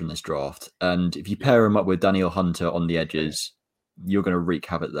pass rusher in this draft. And if you pair him up with Daniel Hunter on the edges, you're going to wreak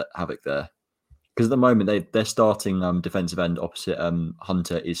havoc there. Because at the moment, they're starting defensive end opposite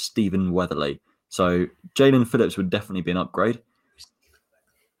Hunter is Stephen Weatherly. So Jalen Phillips would definitely be an upgrade.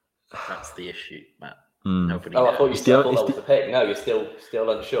 That's the issue, Matt. Hmm. Nobody Oh, I knows. thought Still- that was the pick. No, you're still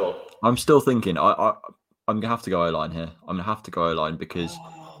unsure. I'm still thinking I'm going to have to go O-line here. I'm going to have to go O-line because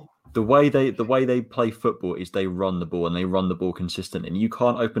The way they play football is they run the ball and they run the ball consistently. And you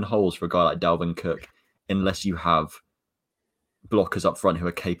can't open holes for a guy like Dalvin Cook unless you have blockers up front who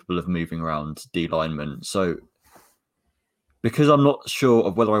are capable of moving around D linemen. So because I'm not sure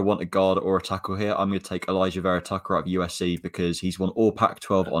of whether I want a guard or a tackle here, I'm going to take Elijah Vera Tucker out of USC because he's won all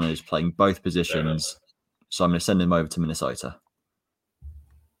Pac-12 honors playing both positions. So I'm going to send him over to Minnesota.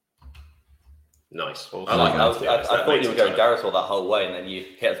 Nice. I thought you were going Garrisol that whole way, and then you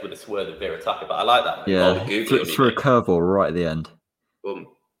hit us with a swerve of Vera Tucker, but I like that. Yeah, flip through a curveball right at the end.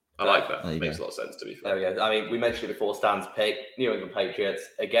 I like that. Makes a lot of sense, to be fair. There we go. I mean, we mentioned it before, Stan's pick, New England Patriots.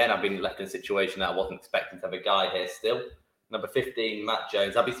 Again, I've been left in a situation that I wasn't expecting to have a guy here still. Number 15, Matt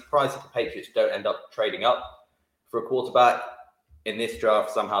Jones. I'd be surprised if the Patriots don't end up trading up for a quarterback. In this draft,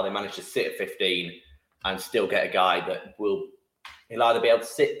 somehow they managed to sit at 15 and still get a guy that he'll either be able to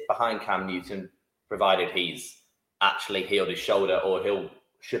sit behind Cam Newton, provided he's actually healed his shoulder, or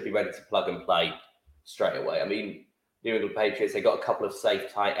should be ready to plug and play straight away. I mean, New England Patriots, they got a couple of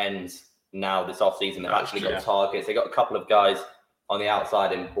safe tight ends now this offseason. They've actually got targets. They got a couple of guys on the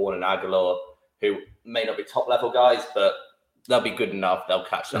outside in Bourne and Aguilar who may not be top level guys, but they'll be good enough. They'll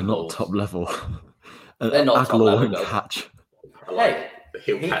catch them balls. Not top level. They're not top level. Won't catch. Hey,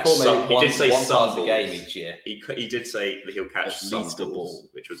 He did say one some pass a game each year. He did say that he'll catch some balls,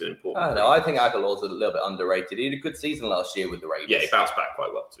 which was an important. I don't know. I think Aguilar's a little bit underrated. He had a good season last year with the Raiders. Yeah, he bounced back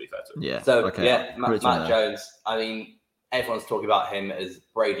quite well, to be fair to him. Yeah. So, okay. Matt Jones, I mean, everyone's talking about him as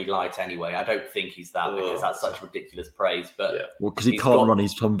Brady Light anyway. I don't think he's that because that's such ridiculous praise. But well, because he can't run,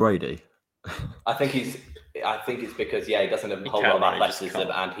 he's Tom Brady. I think it's because he doesn't have a whole lot of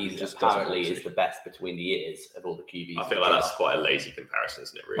athleticism, and he's just apparently is the best between the ears of all the QBs. I feel like that's quite a lazy comparison,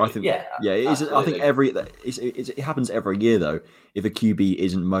 isn't it? Really? I think, it is. I think it happens every year though. If a QB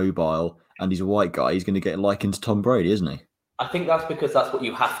isn't mobile and he's a white guy, he's going to get likened to Tom Brady, isn't he? I think that's because that's what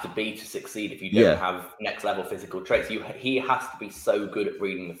you have to be to succeed. If you don't have next level physical traits, he has to be so good at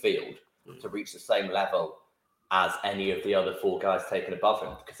reading the field to reach the same level as any of the other four guys taken above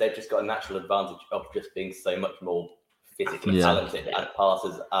him, because they've just got a natural advantage of just being so much more physically talented as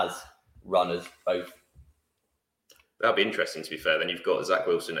passers, as runners, both. That'll be interesting, to be fair. Then you've got Zach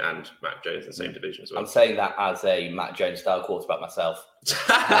Wilson and Matt Jones in the same division as well. I'm saying that as a Matt Jones style quarterback myself.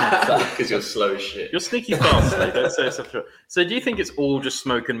 Because you're slow as shit. You're sneaky fast, though. Don't say stuff. So do you think it's all just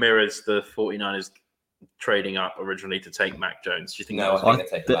smoke and mirrors, the 49ers trading up originally to take Mac Jones? Do you think I think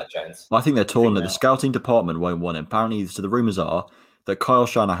they're taking Mac Jones. I think they're torn. The scouting department won't want him. Apparently, so the rumours are that Kyle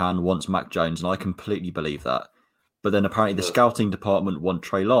Shanahan wants Mac Jones, and I completely believe that. But then apparently the scouting department want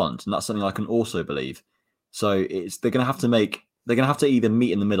Trey Lance, and that's something I can also believe. So they're going to have to either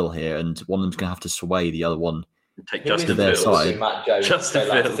meet in the middle here, and one of them's going to have to sway the other one. Take Justin their Fields. side. Matt Jones.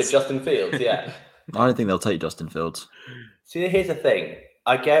 Justin Fields, yeah. I don't think they'll take Justin Fields. See, here's the thing.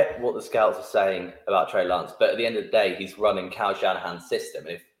 I get what the scouts are saying about Trey Lance, but at the end of the day, he's running Kyle Shanahan's system.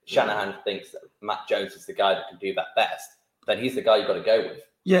 If Shanahan thinks that Matt Jones is the guy that can do that best, then he's the guy you've got to go with.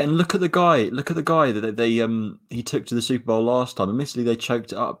 Yeah, and look at the guy that he took to the Super Bowl last time. Admittedly, they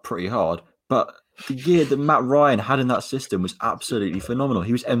choked it up pretty hard, but the year that Matt Ryan had in that system was absolutely phenomenal.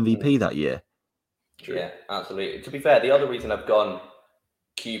 He was MVP that year. Yeah, absolutely. To be fair, the other reason I've gone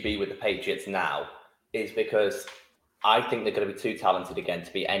QB with the Patriots now is because I think they're going to be too talented again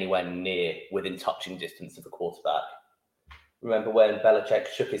to be anywhere near within touching distance of a quarterback. Remember when Belichick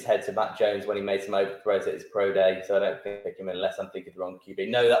shook his head to Matt Jones when he made some overthrows at his pro day? So I don't pick him unless I'm thinking the wrong QB.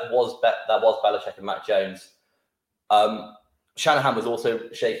 No, that was Belichick and Matt Jones. Shanahan was also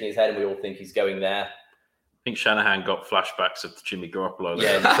shaking his head, and we all think he's going there. I think Shanahan got flashbacks of Jimmy Garoppolo.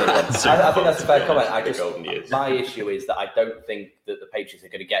 Yeah, I think that's a fair comment. My issue is that I don't think that the Patriots are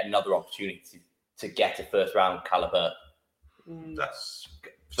going to get another opportunity to get a first-round caliber. That's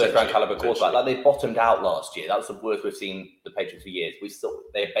first-round caliber quarterback. Like, they bottomed out last year. That was the worst we've seen the Patriots for years.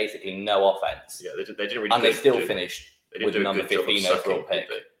 They had basically no offense. Yeah, they didn't really. And they still finished with the number 15 overall pick.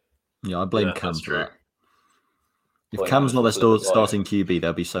 Yeah, I blame Cam for that. If Cam's not their starting QB,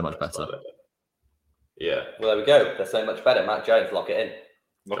 they'll be so much better. Yeah. Well, there we go. They're so much better. Matt Jones, lock it in.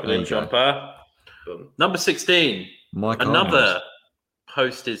 Lock it in, Jumper. Number 16. Another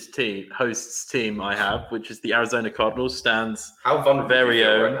host's team I have, which is the Arizona Cardinals. Stan's very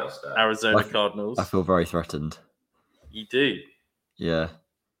own Arizona Cardinals. I feel very threatened. You do? Yeah.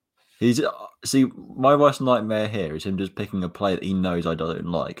 My worst nightmare here is him just picking a play that he knows I don't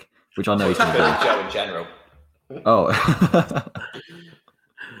like, which I know he's going to do. Joe in general. Oh.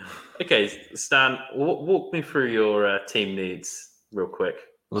 Okay, Stan, walk me through your team needs real quick.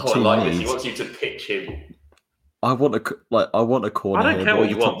 I like this. He wants you to pitch him. I want a corner. I don't care what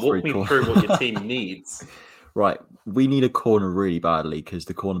you want. Walk me through what your team needs. right, we need a corner really badly because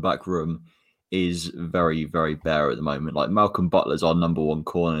the cornerback room is very, very bare at the moment. Like Malcolm Butler's our number one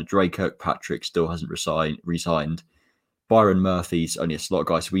corner. Dre Kirkpatrick still hasn't resigned. Byron Murphy's only a slot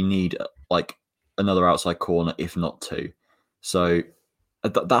guy, so we need like another outside corner, if not two. So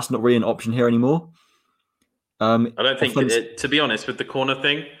that's not really an option here anymore. I don't think, to be honest, with the corner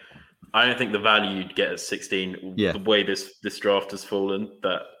thing, I don't think the value you'd get at 16, the way this draft has fallen,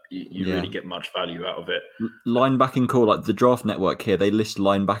 that you really get much value out of it. Linebacking core, like the Draft Network here, they list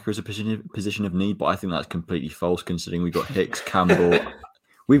linebacker as a position of need, but I think that's completely false considering we've got Hicks, Campbell.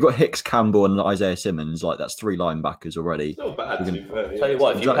 We've got Hicks, Campbell, and Isaiah Simmons. Like that's 3 linebackers already. It's not bad. Tell you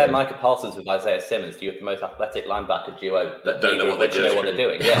what, if you pair Micah Parsons with Isaiah Simmons, you get the most athletic linebacker duo that don't know what they're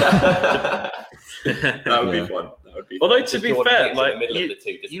doing. Yeah, that would be fun. Although to be fair, like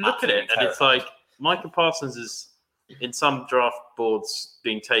you look at it and it's like Micah Parsons is in some draft boards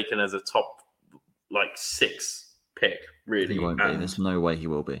being taken as a top like 6 pick. Really, he won't be. There's no way he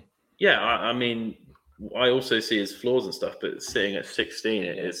will be. Yeah, I mean, I also see his flaws and stuff, but sitting at 16,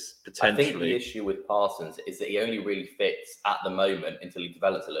 it is potentially. I think the issue with Parsons is that he only really fits at the moment until he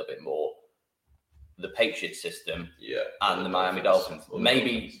develops a little bit more the Patriots system and the Miami Dolphins.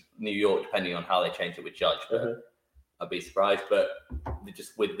 Maybe New York, depending on how they change it with Judge, but I'd be surprised. But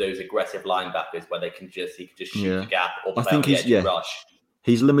just with those aggressive linebackers where he can just shoot the gap or play on the edge and rush.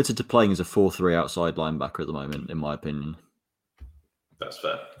 He's limited to playing as a 4-3 outside linebacker at the moment, in my opinion. That's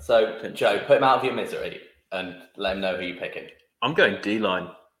fair. So, Joe, put him out of your misery and let him know who you're picking. I'm going D-line.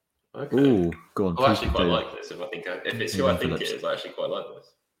 Okay. Ooh, go on. I actually quite like this. If it's who I think it is, I actually quite like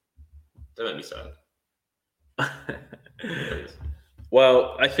this. Don't make me sad.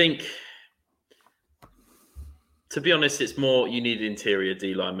 Well, I think, to be honest, it's more you need interior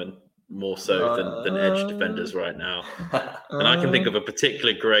D linemen more so than edge defenders right now. And I can think of a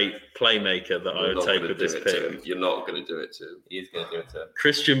particular great playmaker that I would take with this pick. You're not going to do it to him. He is going to do it to him.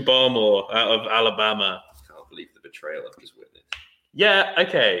 Christian Barmore out of Alabama. I can't believe the betrayal I've just witnessed. Yeah,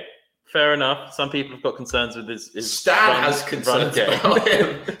 okay. Fair enough. Some people have got concerns with his Stan has concerns about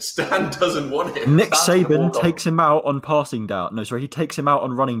him. Stan doesn't want him. Nick Saban takes him out on passing down. No, sorry, he takes him out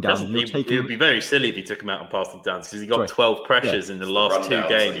on running down. It would be very silly if he took him out on passing downs because he got 12 pressures in the last 2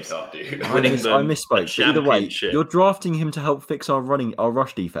 games. I misspoke. Either way, you're drafting him to help fix our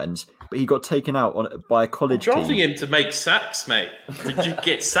rush defense, but he got taken out by a college team. Drafting him to make sacks, mate. Did you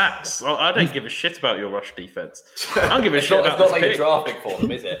get sacks? I don't give a shit about your rush defense. I don't give a shit about this pick. It's not like you're drafting for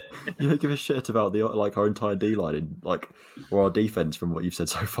them, is it? You don't give a shit about our entire D line and or our defense from what you've said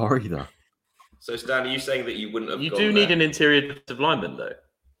so far either. So Stan, are you saying that you wouldn't have? You do need an interior defensive lineman though.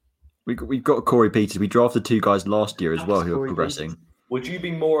 We've got Corey Peters. We drafted 2 guys last year as well who are progressing. Would you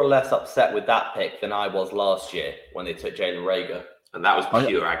be more or less upset with that pick than I was last year when they took Jalen Reagor? And that was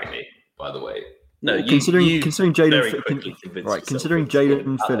pure agony, by the way. No, considering Jalen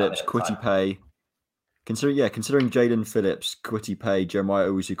Phillips, Kwity Paye. Considering Jaden Phillips, Kwity Paye, Jeremiah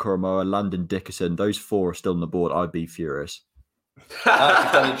Owusu-Koramoah, Landon Dickerson, those 4 are still on the board, I'd be furious.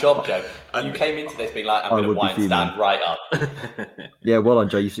 That's done your job, Joe. You came into this being like, I'm going to wind Stan right up. Yeah, well done,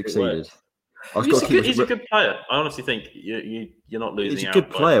 Joe. You've succeeded. He's a good player. I honestly think you're not losing. He's a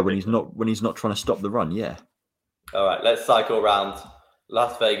good player when he's not trying to stop the run. Yeah. All right, let's cycle around.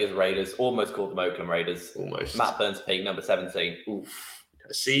 Las Vegas Raiders, almost called them Oakland Raiders. Almost. Matt Burns pick, number 17. Oof.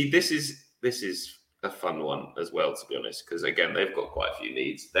 See, this is a fun one as well, to be honest, because again, they've got quite a few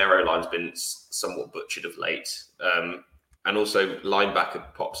needs. Their O-line's been somewhat butchered of late. And also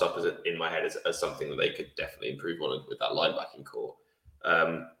linebacker pops up in my head as something that they could definitely improve on with that linebacking core.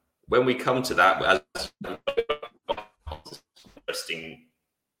 When we come to that, as interesting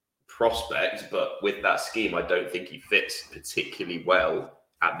prospect, but with that scheme, I don't think he fits particularly well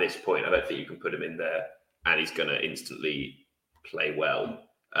at this point. I don't think you can put him in there and he's going to instantly play well.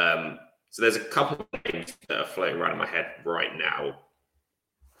 So there's a couple of names that are floating around in my head right now.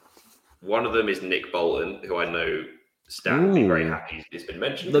 One of them is Nick Bolton, who I know Stan would be very happy he's been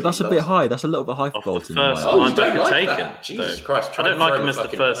mentioned. That's a bit high. That's a little bit high for Bolton. First linebacker taken. That. Jesus Christ! I don't like him as the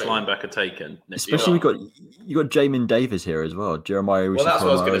first linebacker taken. Especially you got Jamin Davis here as well. Jeremiah. Well, that's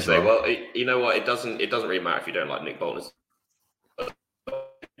what I was going to say. Well, you know what? It doesn't really matter if you don't like Nick Bolton.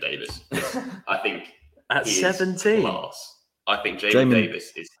 Davis, I think at 17. Class. I think Jamin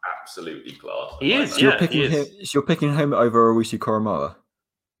Davis is absolutely class. He is. So you're picking him over Owusu-Koramoah.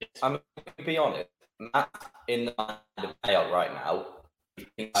 I'm going to be honest. Matt in the layout right now.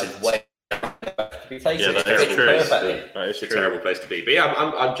 That is a terrible place to be. But yeah,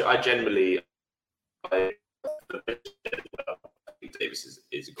 I genuinely I think Davis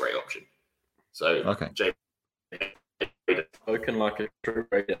is a great option. So okay. Spoken like a true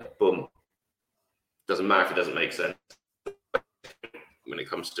Raider. Boom. Doesn't matter if it doesn't make sense when it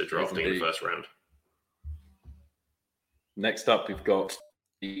comes to drafting in the first round. Next up, we've got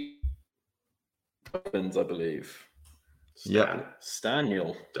the Dolphins, I believe.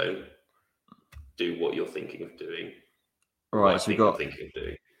 Staniel. Don't do what you're thinking of doing. All right, so we've got. Thinking of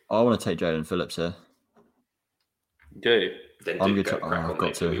doing. I want to take Jalen Phillips here. Do. Then I'm do good. go, I've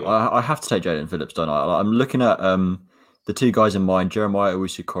got to. you I have to take Jalen Phillips, don't I? I'm looking at the two guys in mind, Jeremiah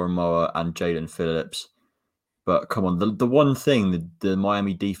Owusu-Koramoah and Jalen Phillips. But come on, the one thing the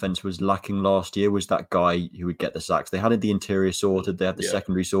Miami defense was lacking last year was that guy who would get the sacks. They had the interior sorted, they had the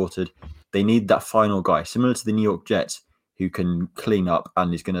secondary sorted. They need that final guy, similar to the New York Jets, who can clean up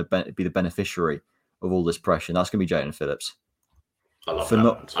and is going to be the beneficiary of all this pressure. And that's going to be Jalen Phillips. I love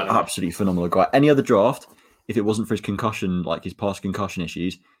that. Absolutely phenomenal guy. Any other draft, if it wasn't for his concussion, like his past concussion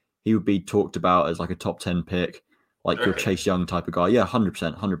issues, he would be talked about as like a top 10 pick, like your Chase Young type of guy. Yeah,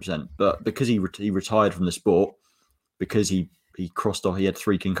 100%. But because he retired from the sport, because he crossed off, he had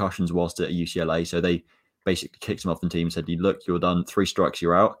 3 concussions whilst at UCLA. So they basically kicked him off the team and said, look, you're done. 3 strikes,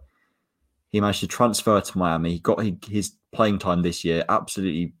 you're out. He managed to transfer to Miami. He got his playing time this year,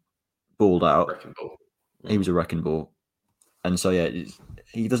 absolutely balled out. Wrecking ball. He was a wrecking ball. And so, yeah,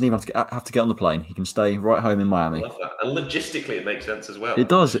 he doesn't even have to get on the plane. He can stay right home in Miami. I love that. And logistically, it makes sense as well. It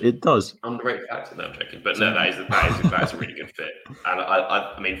does. Underrated factor. No, I'm joking. But no, that is a really good fit. And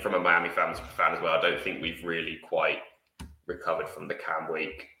I mean, from a Miami fan as well, I don't think we've really quite recovered from the Cam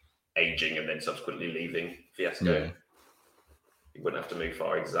Wake aging and then subsequently leaving fiasco. Yeah. You wouldn't have to move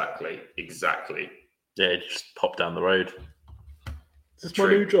far. Exactly. Yeah, just pop down the road. This is my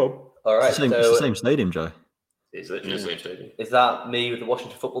new job. All right. It's the same stadium, Joe. It's literally the same stadium. Is that me with the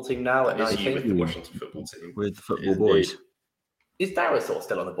Washington football team now at Is you 19? with the Washington football team? With the football boys. Is Darasaur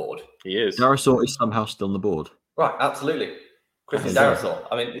still on the board? He is. Darasaur is somehow still on the board. Right, absolutely. Christian Yeah. Darasaur.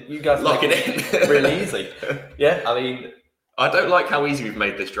 I mean, you guys Lock make it in. really easy. Yeah, I mean, I don't like how easy we've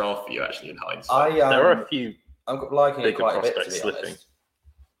made this draft for you, actually, in hindsight. There are a few. I'm liking it bigger quite a bit, to prospects be slipping. honest.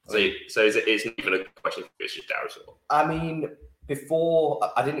 So it's not even a question if it's just Darasaur. I mean, before,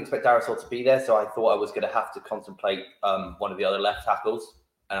 I didn't expect Darasaur to be there, so I thought I was going to have to contemplate one of the other left tackles,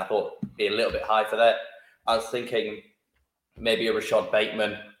 and I thought it'd be a little bit high for that. I was thinking maybe a Rashad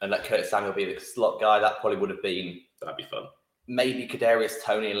Bateman and let Curtis Samuel be the slot guy. That probably would have been That'd be fun. maybe Kadarius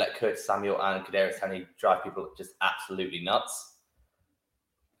Toney and let Curtis Samuel and Kadarius Toney drive people just absolutely nuts.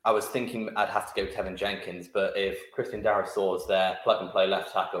 I was thinking I'd have to go Tevin Jenkins, but if Christian Darasaur's there, plug and play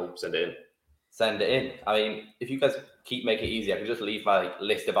left tackle, Send it in. send it in. I mean, if you guys keep making it easy, I can just leave my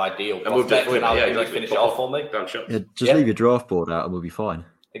list of ideal And we'll prospects and I'll exactly. finish it off for me. Down shots. Yeah, just leave your draft board out and we'll be fine.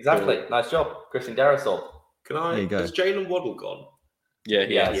 Exactly. Nice job, Christian Darasaur. Can I? There you go. Has Jalen Waddle gone? Yeah,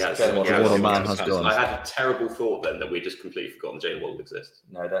 he Yeah, has. Jalen Waddle. The Waddle man has gone. I had a terrible thought then that we just completely forgotten Jalen Waddle exists.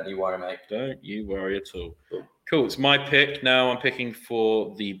 No, don't you worry, mate. Don't you worry at all. Cool. Cool. It's my pick now. I'm picking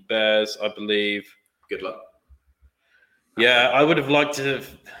for the Bears, I believe. Good luck. Yeah, I would have liked to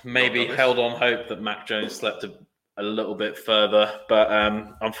have maybe Not done this. held on hope that Mac Jones slept a little bit further, but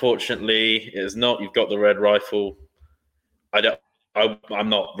unfortunately, it is not. You've got the red rifle. I'm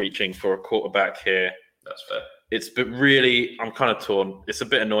not reaching for a quarterback here. That's fair. But really, I'm kind of torn. It's a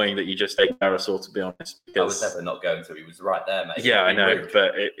bit annoying that you just take Darasaur, to be honest. I was Because, never not going to. He was right there, mate. yeah, I Be know, rude.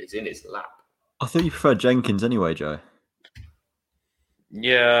 but It's in his lap. I thought you preferred Jenkins anyway, Joe.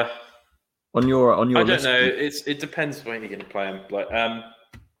 yeah, On your I don't list. know. It depends when you're going to play him. Like,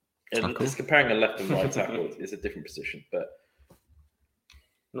 Tackle? it's comparing a left and right tackle. It's a different position, but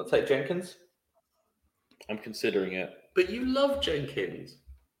Not take Jenkins? I'm considering it. But you love Jenkins.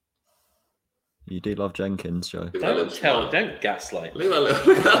 You do love Jenkins, Joe. Look at that little smile. Don't gaslight. Look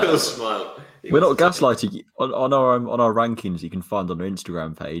at that little smile. We're not gaslighting you. On our rankings. You can find on our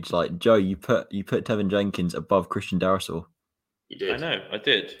Instagram page. Like Joe, you put Tevin Jenkins above Christian Darasaur. You did. I know, I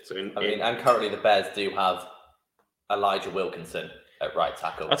did. So in, I mean, and currently the Bears do have Elijah Wilkinson at right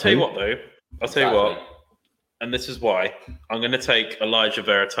tackle. I'll tell you what, though. I'll tell you what, Exactly. and this is why I'm going to take Elijah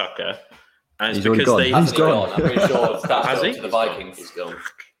Vera Tucker, and it's He's already because gone. they. He's Hasn't he gone. I'm pretty sure it's Has to he? the Vikings. He's gone.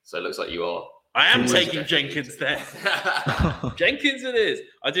 So it looks like you are. I am Who is taking it? Jenkins there. Jenkins, it is.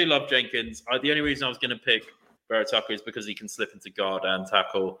 I do love Jenkins. The only reason I was going to pick Vera Tucker is because he can slip into guard and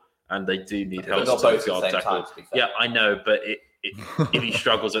tackle, and they do need help But not to both at the guard same tackle. time, to be fair. Yeah, I know, but if he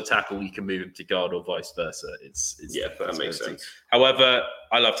struggles at tackle, you can move him to guard or vice versa. It's Yeah, that makes possibility. sense. However,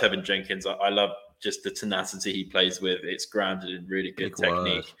 I love Tevin Jenkins. I love just the tenacity he plays with. It's grounded in really good Big word.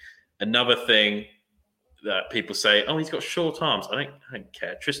 technique. Another thing that people say, "Oh, he's got short arms." I don't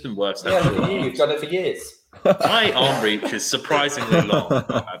care. Tristan Wirfs Yeah, has look short at you. You've arms. done it for years. My arm reach is surprisingly long.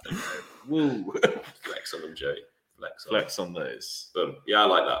 I don't know. Woo! Flex on them, Joey. Flex on them. Flex on those. Boom. Yeah, I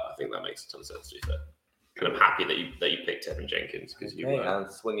like that. I think that makes a ton of sense, to be fair. And I'm happy that you picked Evan Jenkins because Okay, and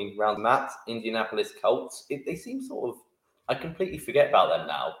swinging round Matt, Indianapolis Colts. They seem sort of. I completely forget about them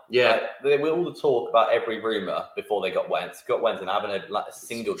now. Yeah. They were all the talk about every rumor before they got Wentz. And I haven't heard a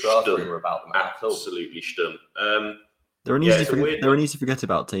single draft rumor about them at all. Absolutely stum. They're an easy to forget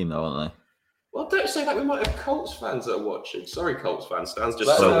about team, though, aren't they? Well, don't say that. We might have Colts fans that are watching. Sorry, Colts fans. Stan's just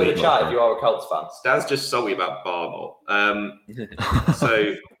Let us know in salty. the chat if you are a Colts fan. Stan's just salty about Barmore.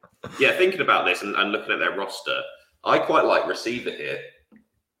 So, yeah, thinking about this and looking at their roster, I quite like receiver here.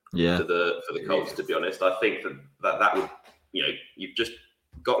 Yeah. For the Colts, to be honest, I think that would, you've just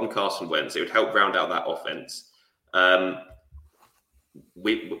gotten Carson Wentz. It would help round out that offense.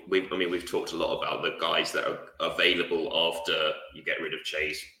 We've talked a lot about the guys that are available after you get rid of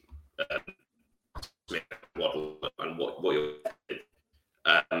Chase, Smith, Waddle, and what you're.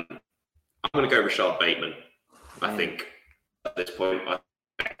 I'm going to go Rashad Bateman. I think at this point, an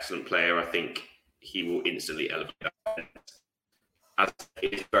excellent player. I think he will instantly elevate that. As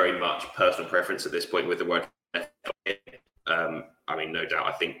it's very much personal preference at this point with the word. No doubt.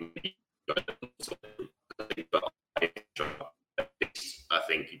 I think, but I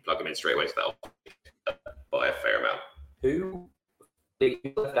think you plug him in straight away to that by a fair amount. Who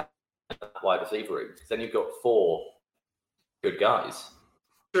left out wide receiver room? Because then you've got 4 good guys.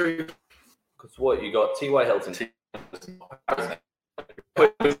 True. Because what you got? T.Y. Hilton.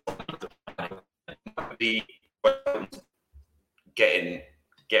 The getting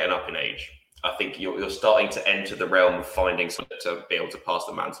up in age. I think you're starting to enter the realm of finding someone to be able to pass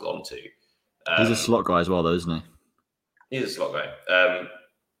the mantle on to. He's a slot guy as well, though, isn't he? He's a slot guy.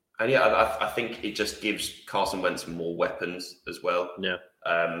 I think it just gives Carson Wentz more weapons as well. Yeah.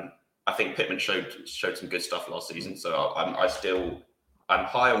 I think Pittman showed some good stuff last season, so I'm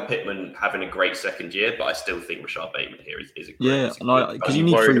high on Pittman having a great second year, but I still think Rashad Bateman here is a great. Because you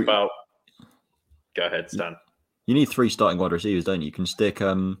need three. Go ahead, Stan. You need 3 starting wide receivers, don't you? You can stick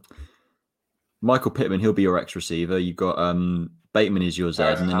Michael Pittman. He'll be your X receiver. You've got Bateman is your Z,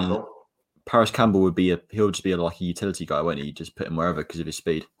 and then Paris Campbell he'll just be like a utility guy, won't he? You just put him wherever because of his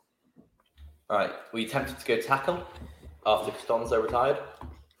speed. All right. Were you tempted to go tackle after Costanzo retired?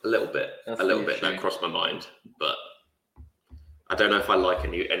 A little bit. That crossed my mind, but I don't know if I like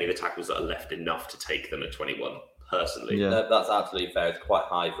any of the tackles that are left enough to take them at 21. Personally, Yeah. No, that's absolutely fair. It's quite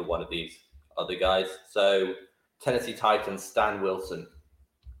high for one of these other guys. So Tennessee Titans, Stan Wilson.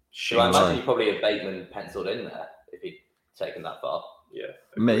 So I imagine you probably have Bateman penciled in there if he'd taken that far. Yeah.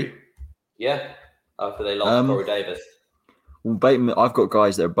 Me? Yeah. After they lost Corey Davis. Well, Bateman, I've got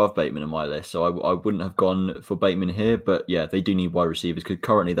guys that are above Bateman on my list, so I wouldn't have gone for Bateman here. But yeah, they do need wide receivers because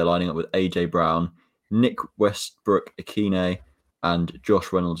currently they're lining up with AJ Brown, Nick Westbrook, Akine, and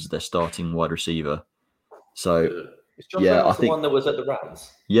Josh Reynolds as their starting wide receiver. So Is Josh Reynolds the one that was at the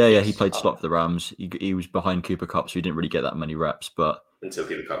Rams? Yeah, he played slot for the Rams. He was behind Cooper Kupp, so he didn't really get that many reps. But until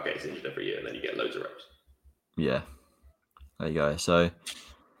Cooper Kupp gets injured every year, and then you get loads of reps. Yeah, there you go. So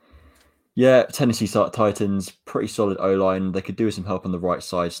yeah, Tennessee Titans, pretty solid O-line. They could do with some help on the right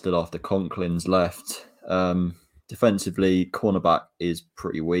side still after Conklin's left. Defensively, cornerback is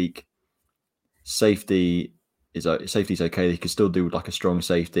pretty weak. Safety's okay. They could still do like a strong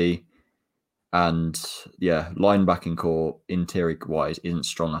safety. And yeah, linebacking core interior wise isn't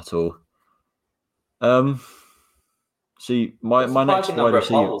strong at all. See, my next wide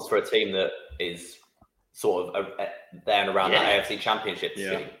receiver for a team that is sort of there and around that AFC Championship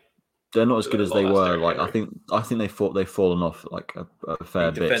team. They're not as good as they were. Like I think they've fallen off like a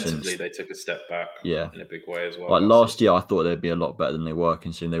fair bit. Defensively, they took a step back. In a big way as well. Like last year, I thought they'd be a lot better than they were,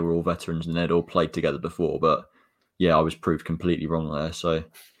 considering they were all veterans and they'd all played together before. But yeah, I was proved completely wrong there. So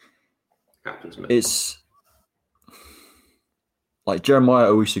happens, man. It's like Jeremiah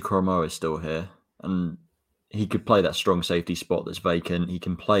Owusu-Koramoah is still here, and he could play that strong safety spot that's vacant. He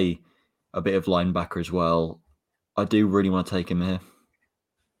can play a bit of linebacker as well. I do really want to take him here.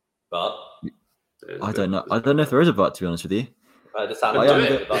 But I don't know. I don't know if there is a but, to be honest with you.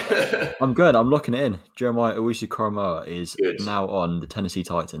 I'm good. I'm locking it in. Jeremiah Owusu-Koramoah is now on the Tennessee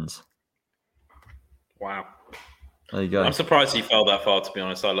Titans. Wow. There you go. I'm surprised he fell that far, to be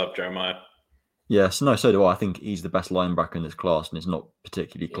honest. I love Jeremiah. Yes, no, so do I. I think he's the best linebacker in this class, and it's not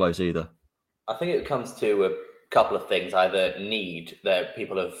particularly close either. I think it comes to a couple of things. Either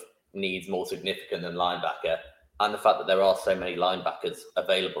people have needs more significant than linebacker, and the fact that there are so many linebackers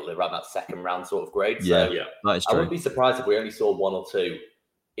available around that second round sort of grade. Yeah, that is true. I wouldn't be surprised if we only saw 1 or 2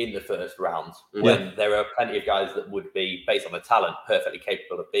 in the first round, when there are plenty of guys that would be, based on the talent, perfectly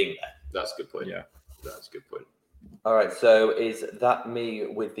capable of being there. That's a good point. Yeah, that's a good point. All right, so is that me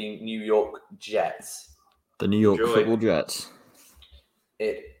with the New York Jets? The New York Football Jets.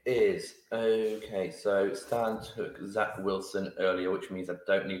 It is. Okay, so Stan took Zach Wilson earlier, which means I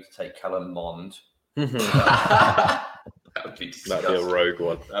don't need to take Callum Mond. That would be disgusting. That'd be a rogue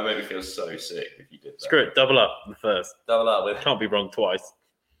one. That made me feel so sick if you did that. Screw it, double up the first. Double up with. Can't be wrong twice.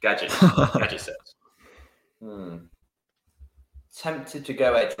 Gadget sets. Tempted to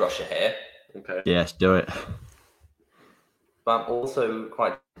go edge rusher here, Okay. Yes, do it. but I'm also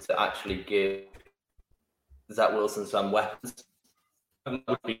quite tempted to actually give Zach Wilson some weapons. That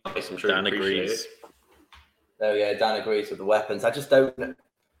would be nice. I'm sure Dan he'd appreciate agrees. it. Oh yeah, Dan agrees with the weapons. I just don't.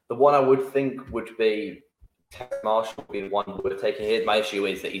 The one I would think would be Terrace Marshall would be the one worth taking here. My issue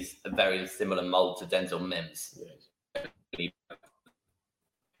is that he's a very similar mold to Denzel Mims.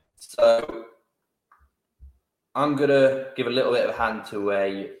 So I'm gonna give a little bit of a hand to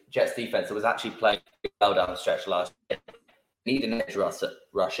a Jets defense that was actually playing well down the stretch last year. Need an edge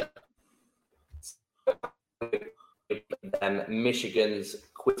rusher. Michigan's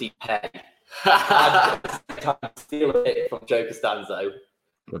Quitty Pay. Steal a pick from Joe Costanzo,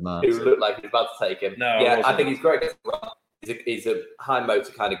 Good man. who looked like he was about to take him. No, I yeah, I wasn't. think he's great. He's a high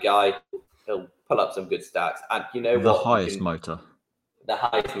motor kind of guy. He'll pull up some good stats. And you know The what? highest motor. The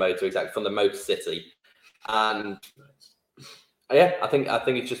highest motor, exactly, from the Motor City. And yeah, I think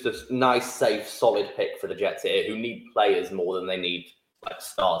it's just a nice, safe, solid pick for the Jets here, who need players more than they need like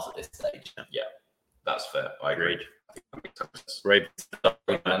stars at this stage. Yeah, that's fair. I agree. Ravens.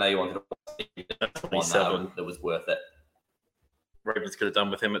 I know you wanted one 27. that was worth it. Ravens could have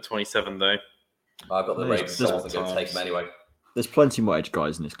done with him at 27 though. I've got the Nice. Ravens, so I wasn't going to take him anyway. There's plenty more edge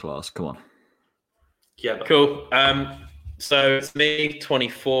guys in this class. Come on. Yeah, but Cool. So it's me,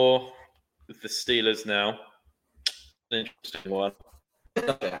 24, with the Steelers now. Interesting one.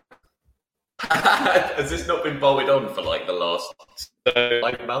 has this not been bolted on for like the last So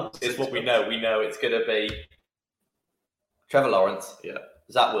 5 months? It's what we know. We know it's going to be Trevor Lawrence, Yeah.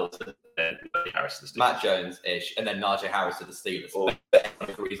 Zach Wilson, And Harris to the Steelers. Matt Jones-ish, and then Najee Harris to the Steelers. Or-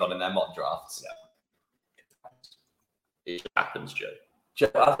 Agrees on in their mock drafts. It happens, Joe. Joe,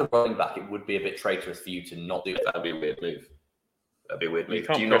 as a running back, it would be a bit traitorous for you to not do that. That'd be a weird move. That'd be a weird you move.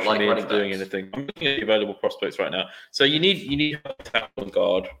 can't Do you not pressure like me running into doing backs? anything. I'm looking at the available prospects right now. So you need a tackle and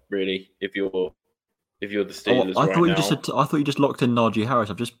guard really if you're the Steelers I right thought now. you just I thought you just locked in Najee Harris.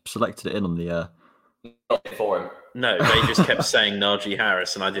 I've just selected it in on the. Not for him. No, they just kept saying Najee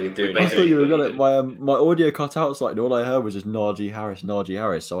Harris, and I didn't do We I anything. thought you were gonna. My audio cut out slightly. All I heard was just Najee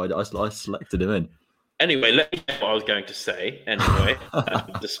Harris. So I selected him in. Anyway, let me know what I was going to say. Anyway,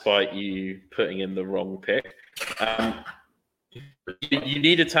 despite you putting in the wrong pick, you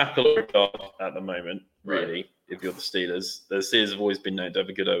need a tackle or a guard at the moment, really. If you're the Steelers, the Steelers have always been known to have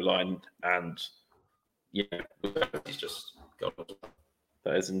a good O line, and He's just gone.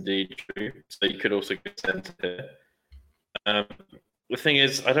 that is indeed true. So you could also go centre here. The thing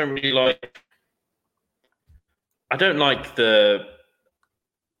is, I don't like the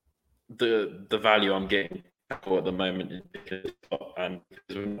value I'm getting at the moment because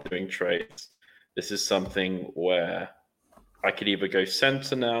we're not doing trades. This is something where I could either go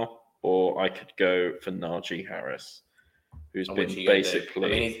centre now or I could go for Najee Harris, who's And been which are you gonna do?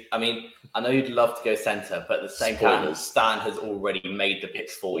 basically. I mean, I know you'd love to go centre, but at the same time, Spoilers. Stan has already made the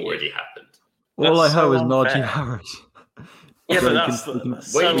picks for you. Already happened. All I That's heard so was unfair. Najee Harris. Yeah, So but you that's, can- you can-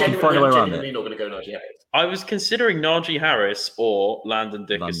 that's Wait, so you can unfair. find a way around genuinely it. not going to go Najee Harris. I was considering Najee Harris or Landon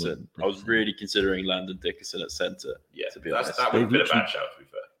Dickerson. Landon I was Dickerson. really considering Landon Dickerson at centre. Yeah, To be that honest. would have been a They've bad shout, to be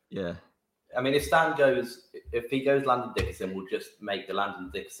fair. Yeah. I mean, if he goes Landon Dickerson, we'll just make the Landon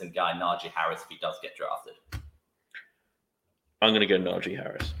Dickerson guy Najee Harris if he does get drafted. I'm going to go Najee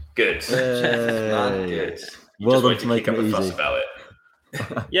Harris. Good. Man, Yay. good. You Well just done wanted for to kick making up it a fuss easy. about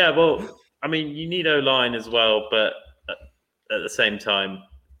it. Yeah, well, I mean, you need O-line as well, but at the same time,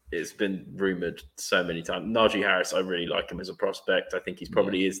 it's been rumoured so many times. Najee Harris, I really like him as a prospect. I think he's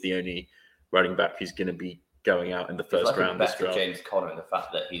probably is the only running back who's going to be going out in the He's first like a round this better draft. James Conner in the fact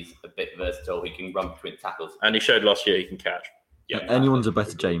that he's a bit versatile. He can run between tackles. And he showed last year he can catch. Yeah. Anyone's a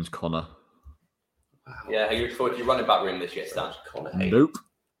better James Conner. Yeah, are you looking forward to your running back room this year, Stan? Connor Hayden. Nope.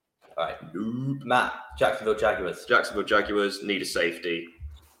 All right. Matt, Jacksonville Jaguars. Jacksonville Jaguars need a safety.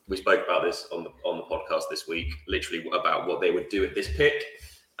 We spoke about this on the podcast this week, literally about what they would do at this pick.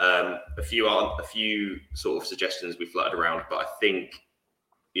 A few sort of suggestions we fluttered around, but I think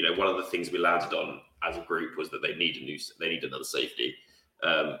one of the things we landed on as a group was that they need another safety.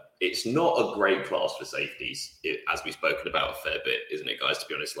 It's not a great class for safeties, as we've spoken about a fair bit, isn't it, guys? To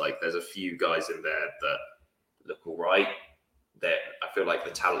be honest, like there's a few guys in there that look all right. I feel like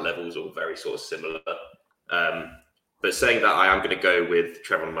the talent levels are all very sort of similar. But saying that, I am going to go with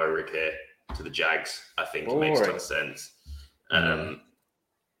Trevor Moehrig here to the Jags. I think it makes a ton of sense.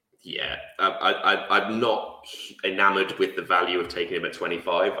 Yeah, I'm not enamoured with the value of taking him at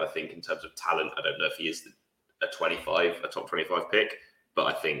 25. I think in terms of talent, I don't know if he is a top 25 pick, but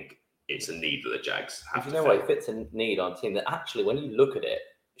I think it's a need that the Jags have. You know what? It fits a need on a team that actually, when you look at it,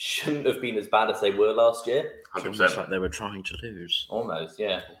 shouldn't have been as bad as they were last year. 100%. Like they were trying to lose. Almost,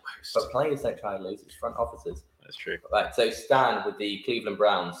 yeah. But players don't try to lose. It's front officers. That's true. Right. So Stan with the Cleveland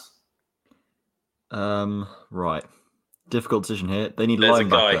Browns. Right. Difficult decision here. They need There's linebacker.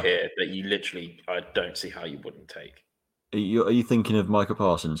 a guy here that you literally, I don't see how you wouldn't take. Are you thinking of Micah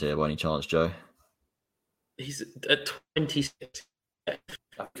Parsons here by any chance, Joe? He's at 26. If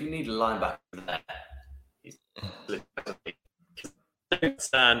you need a linebacker there,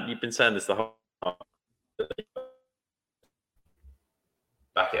 Stan, you've been saying this the whole time.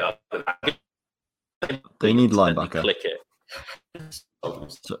 Back it up. They need Then you linebacker. Click it.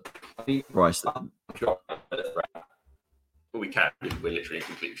 So, right. We can. We're literally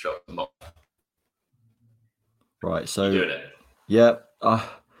completely shocked. Right. So You're doing it. yeah,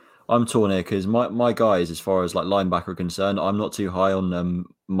 I'm torn here because my guys, as far as like linebacker are concerned, I'm not too high on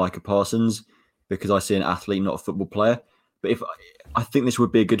Micah Parsons because I see an athlete, not a football player. But if I think this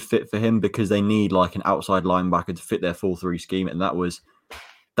would be a good fit for him because they need like an outside linebacker to fit their 4-3 scheme, and that would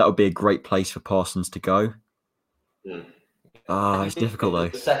be a great place for Parsons to go. It's difficult though.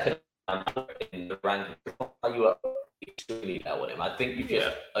 The second in the ranking, you are extremely low on him. I think you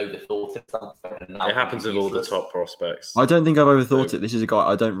just overthought it. It happens with all the top prospects. I don't think I've overthought it. This is a guy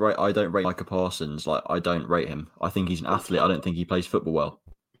I don't rate Micah Parsons. Like I don't rate him. I think he's an athlete. I don't think he plays football well.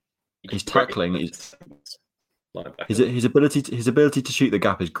 His tackling is his ability to shoot the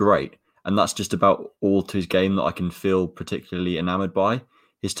gap is great, and that's just about all to his game that I can feel particularly enamored by.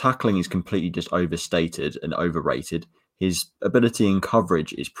 His tackling is completely just overstated and overrated. His ability in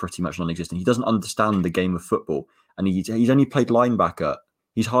coverage is pretty much non-existent. He doesn't understand the game of football, and he's only played linebacker.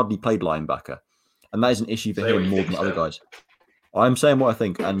 He's hardly played linebacker, and that is an issue for him more than other guys. I'm saying what I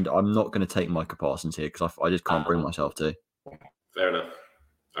think, and I'm not going to take Micah Parsons here because I just can't bring myself to. Fair enough.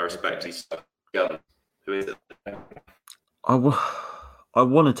 I respect he's gun. Who is it? I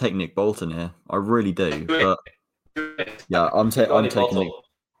want to take Nick Bolton here. I really do, but yeah, I'm taking Nick.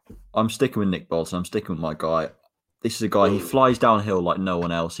 I'm sticking with Nick Bolton. I'm sticking with my guy. This is a guy, he flies downhill like no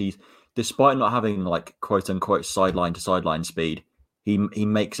one else. He's, despite not having like quote unquote sideline to sideline speed, he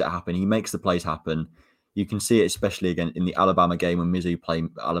makes it happen. He makes the plays happen. You can see it especially again in the Alabama game when Mizzou played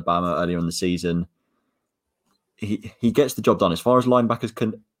Alabama earlier in the season. He gets the job done. As far as linebackers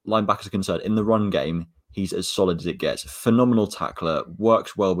are concerned, in the run game, he's as solid as it gets. Phenomenal tackler,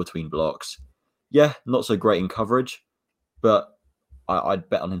 works well between blocks. Yeah, not so great in coverage, but I'd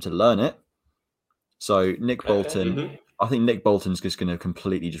bet on him to learn it. So Nick Bolton, I think Nick Bolton's just going to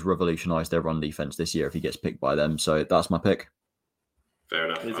completely just revolutionise their run defense this year if he gets picked by them. So that's my pick. Fair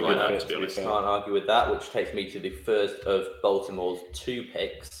enough. It's I a like good that, pick, to be honest. Can't argue with that, which takes me to the first of Baltimore's 2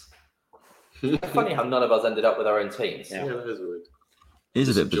 picks. It's funny how none of us ended up with our own teams. Yeah, that is weird. It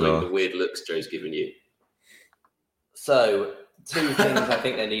is a bit Enjoying bizarre. the weird looks Joe's giving you. So, 2 things I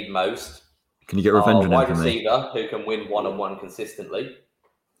think they need most Can you get revenge are on wide him for me? receiver who can win one-on-one consistently,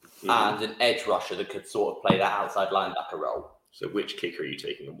 and an edge rusher that could sort of play that outside linebacker role. So which kicker are you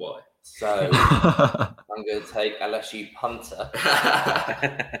taking and why? So I'm going to take LSU punter.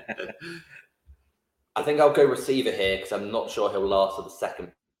 I think I'll go receiver here because I'm not sure he'll last to the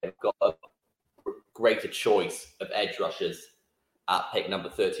second. They've got a greater choice of edge rushers at pick number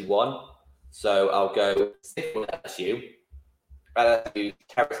 31. So I'll go stick with LSU. LSU,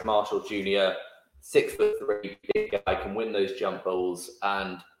 Terrace Marshall Jr., 6'3", big guy, can win those jump balls,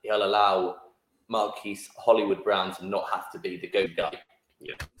 and he'll allow Marquise Hollywood Brown to not have to be the go guy.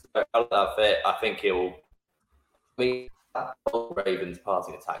 Yeah. So I love that fit. I think he'll. I mean, that Ravens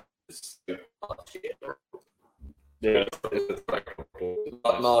passing attack was so much here. Yeah.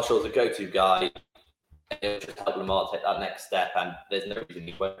 But Marshall's a go-to guy. He'll just help Lamar take that next step, and there's no reason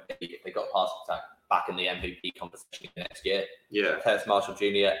he won't be if they got passing attack back in the MVP conversation next year. Yeah. Terrace Marshall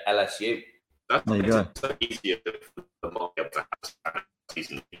Jr., LSU. That's There you go. so easier for Mark to have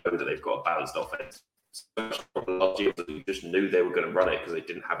season. They know that they've got a balanced offense. So much from last year that we just knew they were going to run it because they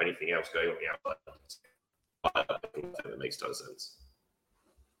didn't have anything else going on the outside. I think that makes total sense.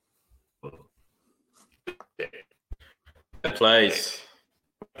 Yeah. Plays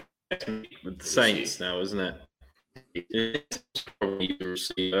with the Saints now, isn't it? It's probably the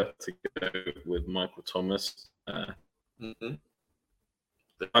receiver to go with Michael Thomas. I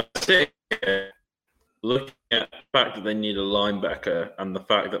think looking at the fact that they need a linebacker and the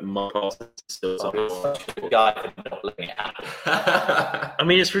fact that Mark Parsons is still Such a good guy for not looking at. I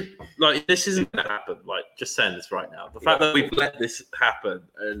mean, it's like this isn't going to happen. Like just saying this right now. The fact that we've let this happen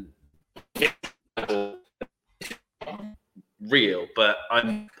and real, but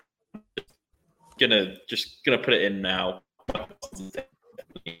I'm gonna put it in now.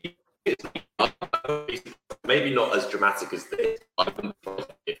 Maybe not as dramatic as this.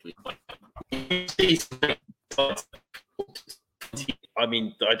 I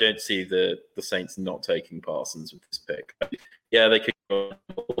mean, I don't see the Saints not taking Parsons with this pick. Yeah, they could go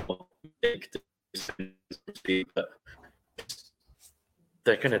but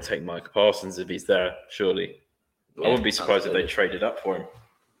they're going to take Mike Parsons if he's there, surely. I wouldn't be surprised if they traded up for him.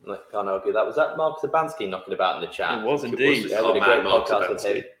 I can't argue that. Was that Mark Sabansky knocking about in the chat? It was indeed. Yeah, we did a great podcast with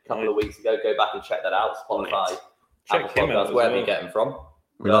him a couple of weeks ago. Go back and check that out. Spotify, Check Apple him out Podcasts, as wherever well. you get them from.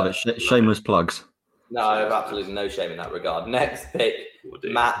 We love it. Shameless plugs. No, I have absolutely no shame in that regard. Next pick,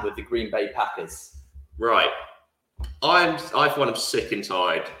 Matt with the Green Bay Packers. Right. I for one am sick and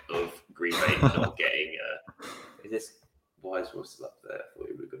tired of Green Bay not getting. Is this? Why is Russ still up there? I thought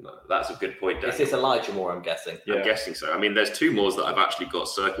he would have done that. That's a good point, Dan. Is this Elijah Moore? I'm guessing. Yeah. I'm guessing so. I mean, there's two more that I've actually got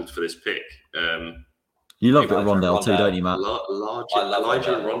circled for this pick. You love it, Elijah Rondell too, Rondell. don't you, Matt?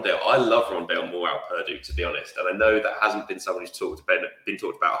 Elijah and Rondell. I love Rondell more out Purdue, to be honest. And I know that hasn't been someone who's been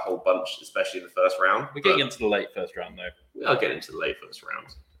talked about a whole bunch, especially in the first round. We're getting into the late first round, though. We are getting into the late first round.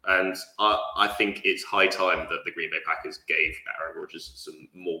 And I think it's high time that the Green Bay Packers gave Aaron Rodgers some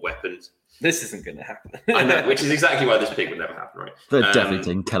more weapons. This isn't going to happen. I know, which is exactly why this pick would never happen, right? They're definitely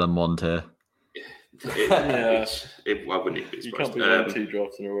taking Kellen Mond here. I wouldn't even be You surprised. can't be winning 2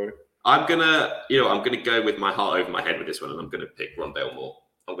 drafts in a row. I'm gonna go with my heart over my head with this one, and I'm gonna pick Rondell Moore.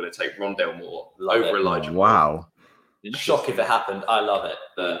 I'm gonna take Rondell Moore over Elijah Moore. Wow. Shock if it happened. I love it.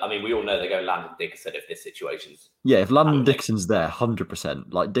 But I mean, we all know they're going Landon Dickerson if this situation's. Yeah, if Landon Dickerson's there,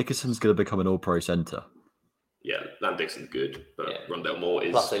 100%. Like, Dickerson's going to become an all-pro centre. Yeah, Landon Dixon's good, but Yeah. Rondell Moore is.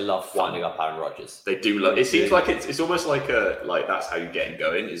 Plus, they love winding up Aaron Rodgers. They do love. It seems like it's almost like that's how you get him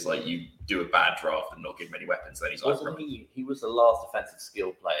going. Is like you do a bad draft and not give him any weapons, then he's like. Wasn't he was the last offensive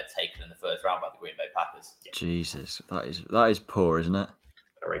skill player taken in the first round by the Green Bay Packers. Jesus, that is poor, isn't it?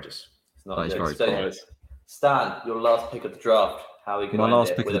 Outrageous. It's not That is good. very So, Stan, your last pick of the draft. How are you going My to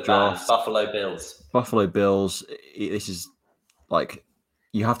last end it pick of with the a bang? draft. Buffalo Bills. Buffalo Bills, this is like,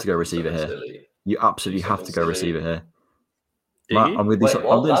 you have to go receiver here. Silly. You absolutely have to go Silly. receiver here. Do Matt, you? I'm with you. Wait, I'm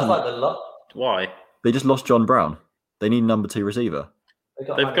what? doing That's some- like the lot. Why? They just lost John Brown. They need a number 2 receiver. They've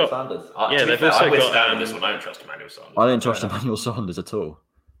got They've Emmanuel got- Sanders. Yeah, To be they've fair, also I'm with got, Stan on this one. I don't trust Emmanuel Sanders. I don't trust Fair enough. Emmanuel Sanders at all.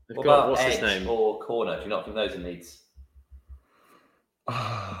 They've What got, about what's edge his name? or corner? Do you not think those are needs?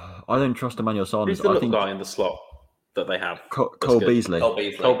 I don't trust Emmanuel Sanders. Who's the I little think guy in the slot that they have? Cole good. Beasley. Cole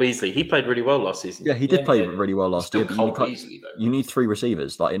Beasley. Cole Beasley. He played really well last season. Yeah, he did Yeah, play yeah. really well last Still year. But Cole you, can't- Beasley though. you need 3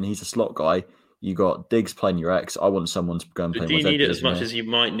 receivers. Like, and he's a slot guy. You got Diggs playing your X. I want someone to go and play. Do you my need it Z as much position as you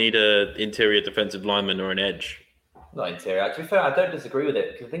might need an interior defensive lineman or an edge? Not interior. To be fair, I don't disagree with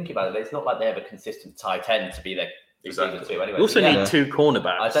it. If you think about it, it's not like they have a consistent tight end to be their receiver Exactly. too. Anyway, You also So, yeah, need Yeah. 2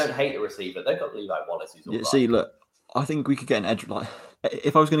 cornerbacks. I don't hate the receiver. They've got Levi Wallace, who's all Yeah, right. see, look, I think we could get an edge. Like,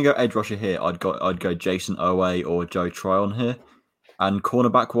 if I was going to go edge rusher here, I'd go Jason Owe or Joe Tryon here. And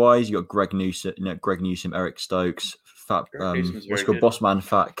cornerback wise, you got Greg Newsome, Eric Stokes, Fat, Greg Newsome's very what's called good. Bossman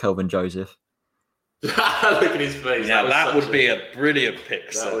Fat, Kelvin Joseph. Look at his face. Yeah, was that such would be a brilliant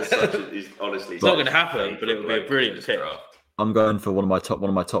pick. That was such a, he's honestly. It's not going to happen, but it would be a brilliant pick. I'm going for one of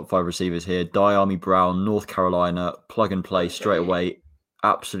my top 5 receivers here. Diami Brown, North Carolina, plug and play straight away.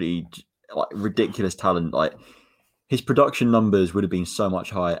 Absolutely like ridiculous talent. Like, his production numbers would have been so much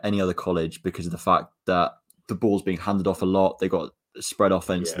higher at any other college because of the fact that the ball's being handed off a lot. They got a spread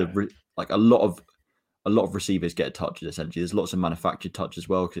offense. Yeah. Like a lot of receivers get touches. Essentially, there's lots of manufactured touch as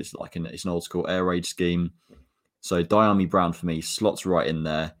well because it's an old school air raid scheme. So Diami Brown for me slots right in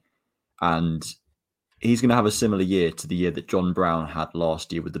there, and he's going to have a similar year to the year that John Brown had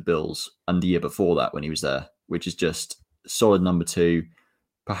last year with the Bills and the year before that when he was there, which is just solid number 2.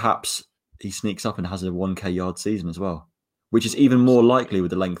 Perhaps he sneaks up and has a 1K yard season as well, which is even more likely with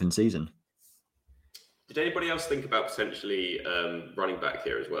the lengthened season. Did anybody else think about potentially running back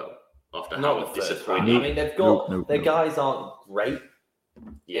here as well? After Not how the first round. disappointing. I mean, they've got Nope. their guys aren't great.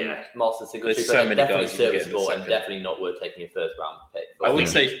 Yeah. in Marston Singletary, There's but so they're many definitely guys you can get in the serviceable and second. definitely not worth taking a first round pick. I would think-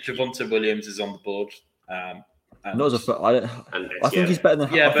 say Javonte Williams is on the board. And Not as a fir- I, don't- And I think he's better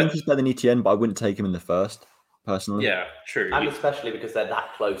than Yeah, I think but- he's better than ETN, but I wouldn't take him in the first personally. yeah, true. And especially because they're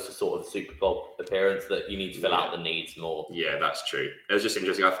that close to sort of Super Bowl appearance that you need to fill out the needs more. Yeah, that's true. It was just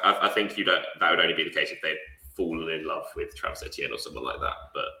interesting. I think that would only be the case if they'd fallen in love with Travis Etienne or someone like that.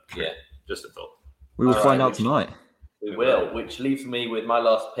 But Yeah. just a thought. We will All find right, out tonight. We will, which leaves me with my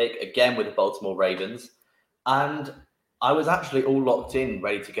last pick again with the Baltimore Ravens. And I was actually all locked in,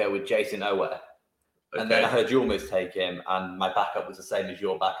 ready to go with Jason Owe. And then I heard you almost take him, and my backup was the same as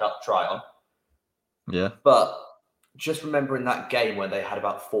your backup, Tryon. Yeah. But just remembering that game when they had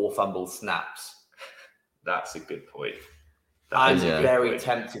about 4 fumble snaps. That's a good point. I'm very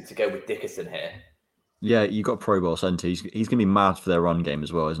tempted to go with Dickerson here. Yeah, you got Pro Bowl centre. He's going to be mad for their run game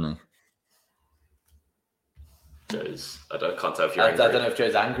as well, isn't he? Joe's, can't tell if you're I angry. don't know if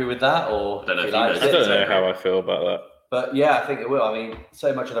Joe's angry with that or I don't know if he likes knows. I it. don't know how I feel about that. But yeah, I think it will. I mean,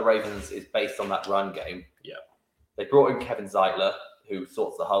 so much of the Ravens is based on that run game. Yeah. They brought in Kevin Zeitler, who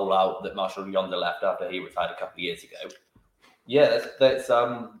sorts the hole out that Marshall Yonder left after he retired a couple of years ago. Yeah, let's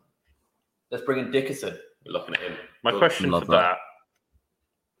bring in Dickerson. We're looking at him. My question for that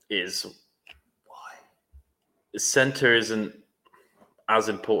is Why? Centre isn't as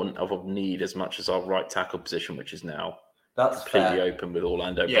important of a need as much as our right tackle position, which is now That's completely fair. open with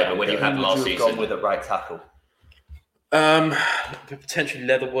Orlando. Yeah, but when you had Who would last you have season, gone with at right tackle? Potentially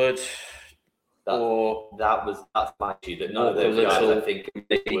Leatherwood, or That's my issue. That none of Walker those guys, Little. I think,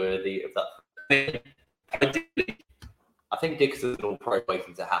 are worthy of that. I think Dickerson's all pro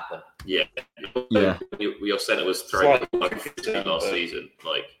waiting to happen. yeah, your centre was thrown like 50 last season.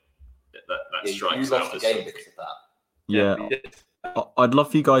 Like that You strikes lost out the as game something. because of that. Yeah. I'd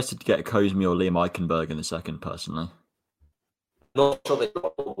love for you guys to get Cosme or Liam Eichenberg in the second, personally. Not sure they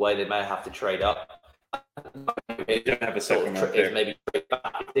got all the way. They may have to trade up. They don't have a second round pick. Maybe trade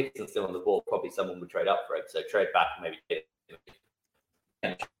back. If Dickerson's still on the ball, probably someone would trade up for him. So trade back and maybe get him.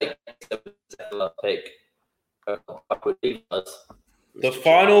 Pick. The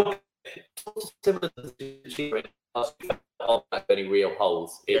final. Similar to the any real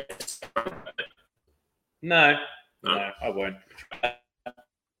holes. No, I won't.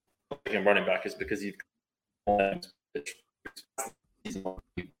 Running back is because you've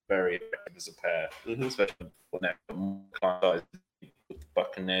very effective as a pair, especially when they're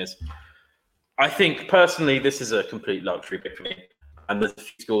Buccaneers. I think personally, this is a complete luxury pick for me, and there's a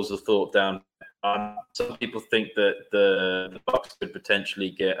few schools of thought down. Some people think that the Bucs could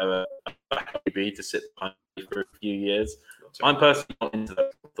potentially get a backup QB to sit behind for a few years. I'm personally not into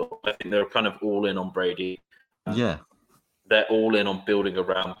that thought. I think they're kind of all in on Brady. Yeah. They're all in on building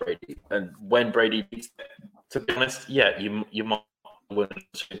around Brady. And when Brady beats them, to be honest, yeah, you might win a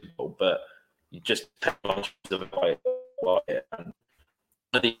Super Bowl, but you just take advantage of it by it. And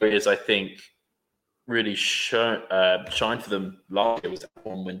one of the areas I think really shined for them last year was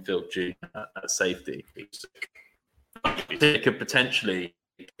Antoine Winfield Jr. at safety. They could potentially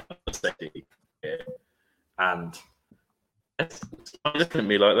safety, and looking at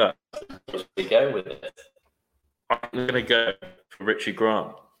me like that. Where we go with it? I'm going to go for Richie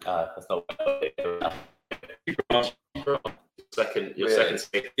Grant. That's not. Your second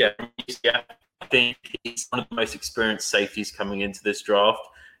safety. Yeah, I think he's one of the most experienced safeties coming into this draft.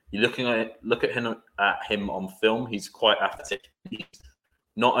 You're look at him on film. He's quite athletic. He's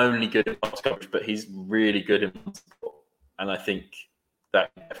not only good in pass coverage, but he's really good in football. And I think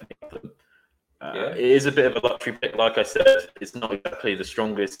that definitely. It is a bit of a luxury pick, like I said. It's not exactly the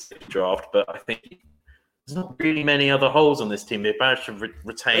strongest draft, but I think there's not really many other holes on this team. They've managed to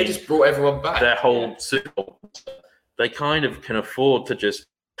retain. They just brought everyone back. Their whole Super Bowl. They kind of can afford to just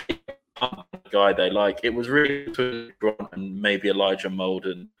pick up the guy they like. It was really between Grant and maybe Elijah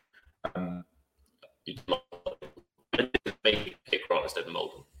Molden. Maybe pick Grant instead of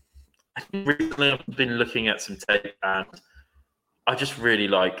Molden. Recently, I've been looking at some tape, and I just really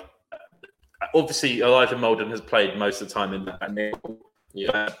like. Obviously, Elijah Molden has played most of the time in that nickel.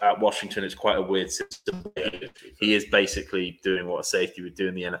 Yeah. At Washington, it's quite a weird system. He is basically doing what a safety would do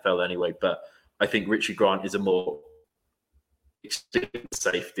in the NFL anyway. But I think Richie Grant is a more experienced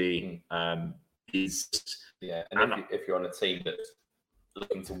safety. And if you're on a team that's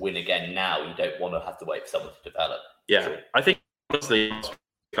looking to win again now, you don't want to have to wait for someone to develop. Yeah, sure. I think honestly,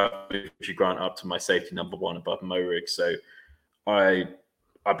 I move Richie Grant up to my safety number one above Mo Riggs. So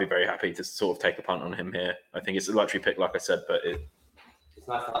I'd be very happy to sort of take a punt on him here. I think it's a luxury pick, like I said, but it's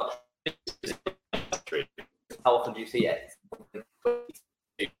nice to have. How often do you see it?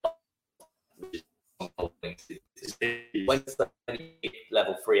 When's the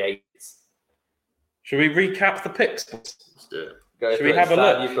level 3/8? Should we recap the picks? Let's do it. Should we have a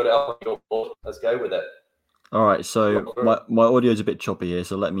look? You've got it up on your board. Let's go with it. All right, so my audio's a bit choppy here,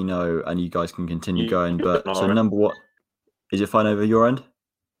 so let me know, and you guys can continue going. But so number one, is it fine over your end?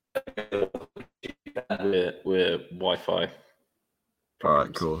 We're Wi-Fi. All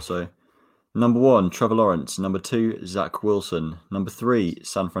right, cool. So number one, Trevor Lawrence. Number two, Zach Wilson. Number three,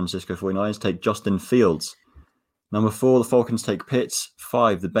 San Francisco 49ers take Justin Fields. Number four, the Falcons take Pitts.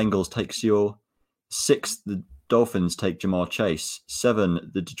 5, the Bengals take Sewell. 6, the Dolphins take Jamar Chase.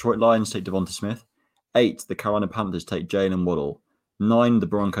 7, the Detroit Lions take Devonta Smith. 8, the Carolina Panthers take Jalen Waddle. 9, the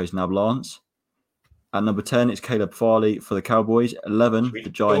Broncos nab Lance. At number 10, it's Caleb Farley for the Cowboys. 11, the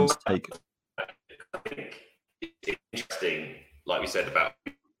Giants take... I think it's interesting, like we said, about...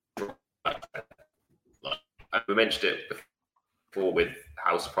 we mentioned it before with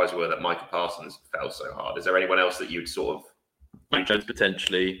how surprised we were that Micah Parsons fell so hard. Is there anyone else that you'd sort of... Mac Jones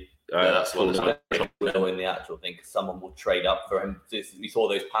potentially... that's what in the actual thing, because someone will trade up for him. We saw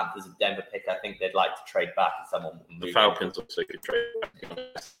those Panthers and Denver pick. I think they'd like to trade back, and someone will move. The Falcons also could trade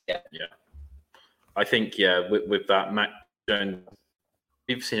back. Yeah. I think with that Mac Jones,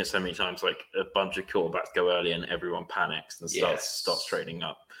 we've seen it so many times. Like a bunch of quarterbacks go early and everyone panics and starts trading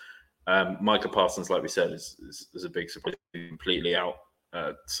up. Micah Parsons, like we said, is a big surprise. Completely out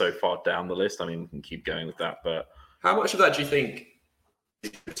so far down the list. I mean, we can keep going with that, but how much of that do you think?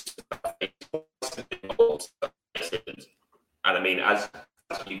 And I mean, as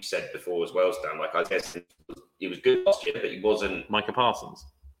you said before as well, Stan, like I guess he was good last year, but he wasn't. Micah Parsons.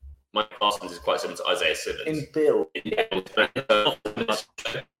 Micah Parsons is quite similar to Isaiah Simmons. In build.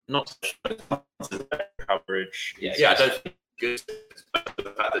 Not coverage. Yeah, I don't think good.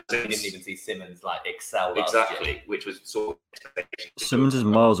 The fact that We didn't even see Simmons like excel last exactly, year. which was sort of Simmons is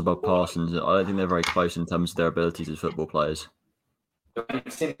miles above Parsons. I don't think they're very close in terms of their abilities as football players. I mean,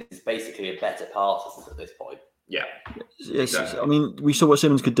 Simmons is basically a better passer at this point. Yeah. Yes, Exactly. I mean, we saw what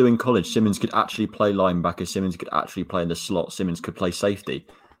Simmons could do in college. Simmons could actually play linebacker. Simmons could actually play in the slot. Simmons could play safety.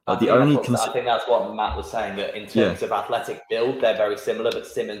 I think that's what Matt was saying, that in terms of athletic build, they're very similar, but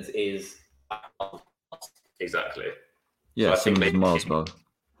Simmons is... Exactly. Yeah, So I think Simmons is maybe- miles above.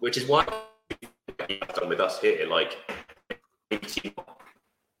 Which is why you've done with us here, like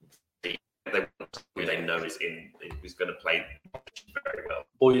they know is going to play very well.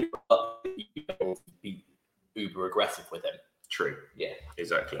 Or you be uber aggressive with him. True. Yeah.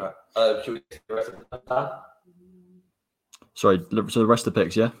 Exactly. Should we get the rest of the plan? Sorry, so the rest of the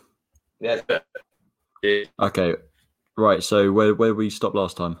picks, yeah? Yeah. Okay, right, so where we stopped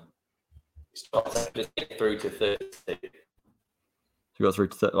last time? Just get through to 30. We got through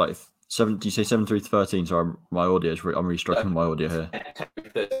to 7. Do you say 7 through to 13? Sorry, my audio is. I'm really struggling with my audio here.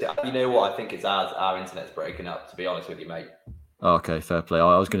 You know what? I think it's our internet's breaking up. To be honest with you, mate. Oh, okay, fair play.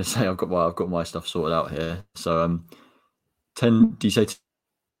 I was going to say I've got my stuff sorted out here. So 10. Do you say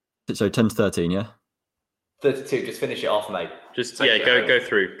so? 10 to 13, yeah. 32. Just finish it off, mate. Just Take go it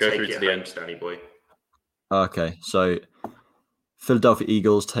through Take to it the home, end. Stanley boy. Okay, so Philadelphia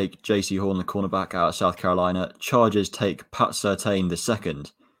Eagles take J.C. Horn, the cornerback, out of South Carolina. Chargers take Pat Surtain, the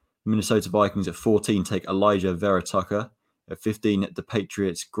second. Minnesota Vikings at 14 take Elijah Vera Tucker. At 15, the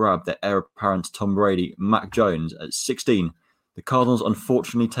Patriots grab their heir apparent to Tom Brady, Mac Jones. At 16, the Cardinals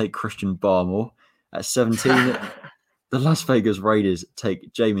unfortunately take Christian Barmore. At 17, the Las Vegas Raiders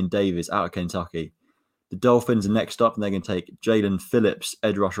take Jamin Davis out of Kentucky. The Dolphins are next up, and they're going to take Jalen Phillips,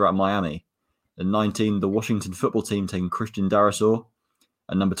 edge rusher out of Miami. At 19, the Washington football team taking Christian Darrisaw.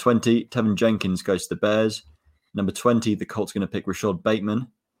 At number 20, Tevin Jenkins goes to the Bears. Number 20, the Colts are going to pick Rashad Bateman.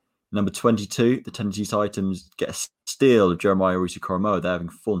 Number 22, the Tennessee Titans get a steal of Jeremiah Owusu-Koramoah. They're having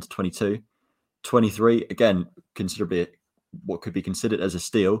fallen to 22. 23, again, considerably what could be considered as a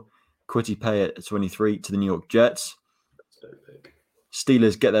steal. Kwity Paye at 23 to the New York Jets.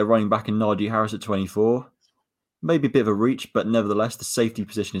 Steelers get their running back in Najee Harris at 24. Maybe a bit of a reach, but nevertheless, the safety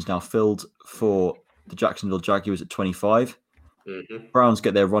position is now filled for the Jacksonville Jaguars at 25. Mm-hmm. Browns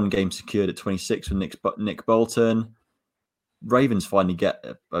get their run game secured at 26 with Nick Bolton. Ravens finally get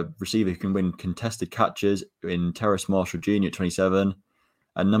a receiver who can win contested catches in Terrace Marshall Jr. at 27.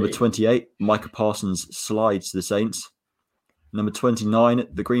 And number 28, Micah Parsons slides to the Saints. Number 29,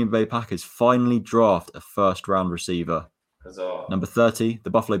 the Green Bay Packers finally draft a first-round receiver. Huzzah. Number 30, the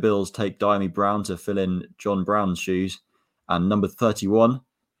Buffalo Bills take Diami Brown to fill in John Brown's shoes. And number 31,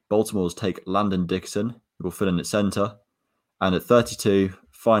 Baltimore's take Landon Dixon, who will fill in at center. And at 32,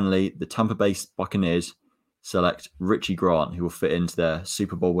 finally, the Tampa Bay Buccaneers select Richie Grant, who will fit into their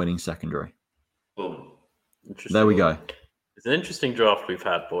Super Bowl winning secondary. Boom. There we go. It's an interesting draft we've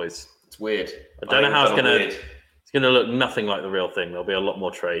had, boys. It's weird. I don't know how it's going to look nothing like the real thing. There'll be a lot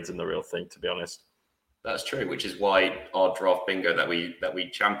more trades in the real thing, to be honest. That's true, which is why our draft bingo that we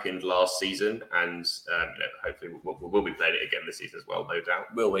championed last season, and hopefully we'll be playing it again this season as well, no doubt.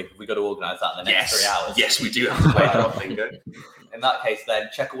 Will we? We've got to organise that in the next 3 hours. Yes, we do have to play draft bingo. In that case, then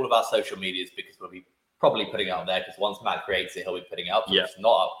check all of our social medias, because we'll be probably putting it up there, because once Matt creates it, he'll be putting it up. So if it's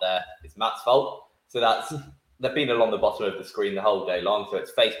not up there, it's Matt's fault. So they've been along the bottom of the screen the whole day long. So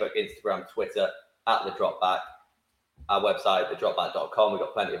it's Facebook, Instagram, Twitter, at The Dropback, our website, thedropback.com. We've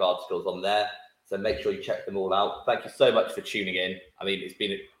got plenty of articles on there. So make sure you check them all out. Thank you so much for tuning in. I mean, it's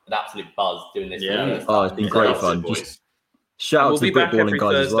been an absolute buzz doing this. Yeah. Oh, it's been great fun. Just shout out We'll to be the back every Britballing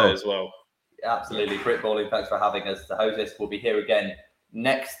guys Thursday as well. Absolutely. Britballing, thanks for having us to host this. We'll be here again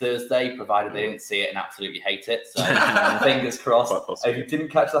next Thursday, provided they didn't see it and absolutely hate it. So fingers crossed. If you didn't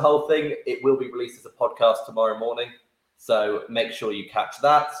catch the whole thing, it will be released as a podcast tomorrow morning. So make sure you catch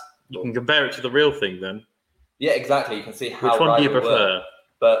that. You can compare it to the real thing then. Yeah, exactly. You can see how Which one do you right we prefer? were.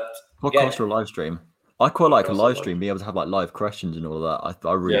 But Podcast or a live stream? I quite like a live stream, being able to have like live questions and all of that.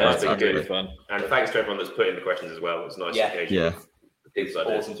 I really like that's that. been Really fun. And thanks to everyone that's put in the questions as well. It's nice to engage. Yeah. It's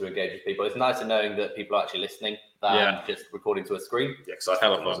awesome to engage with people. It's nicer knowing that people are actually listening than just recording to a screen. Yeah, because I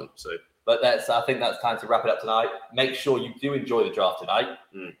thought it wasn't. So, but I think that's time to wrap it up tonight. Make sure you do enjoy the draft tonight.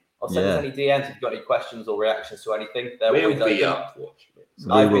 I'll send us any DMs if you've got any questions or reactions to anything. we'll be up watching it.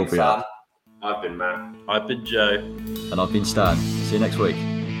 We will be Sam. up. I've been Matt. I've been Joe. And I've been Stan. See you next week.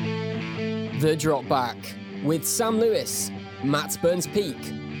 The Drop Back with Sam Lewis, Matt Burns Peak,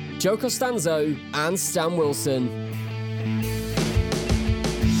 Joe Costanzo, and Stan Wilson.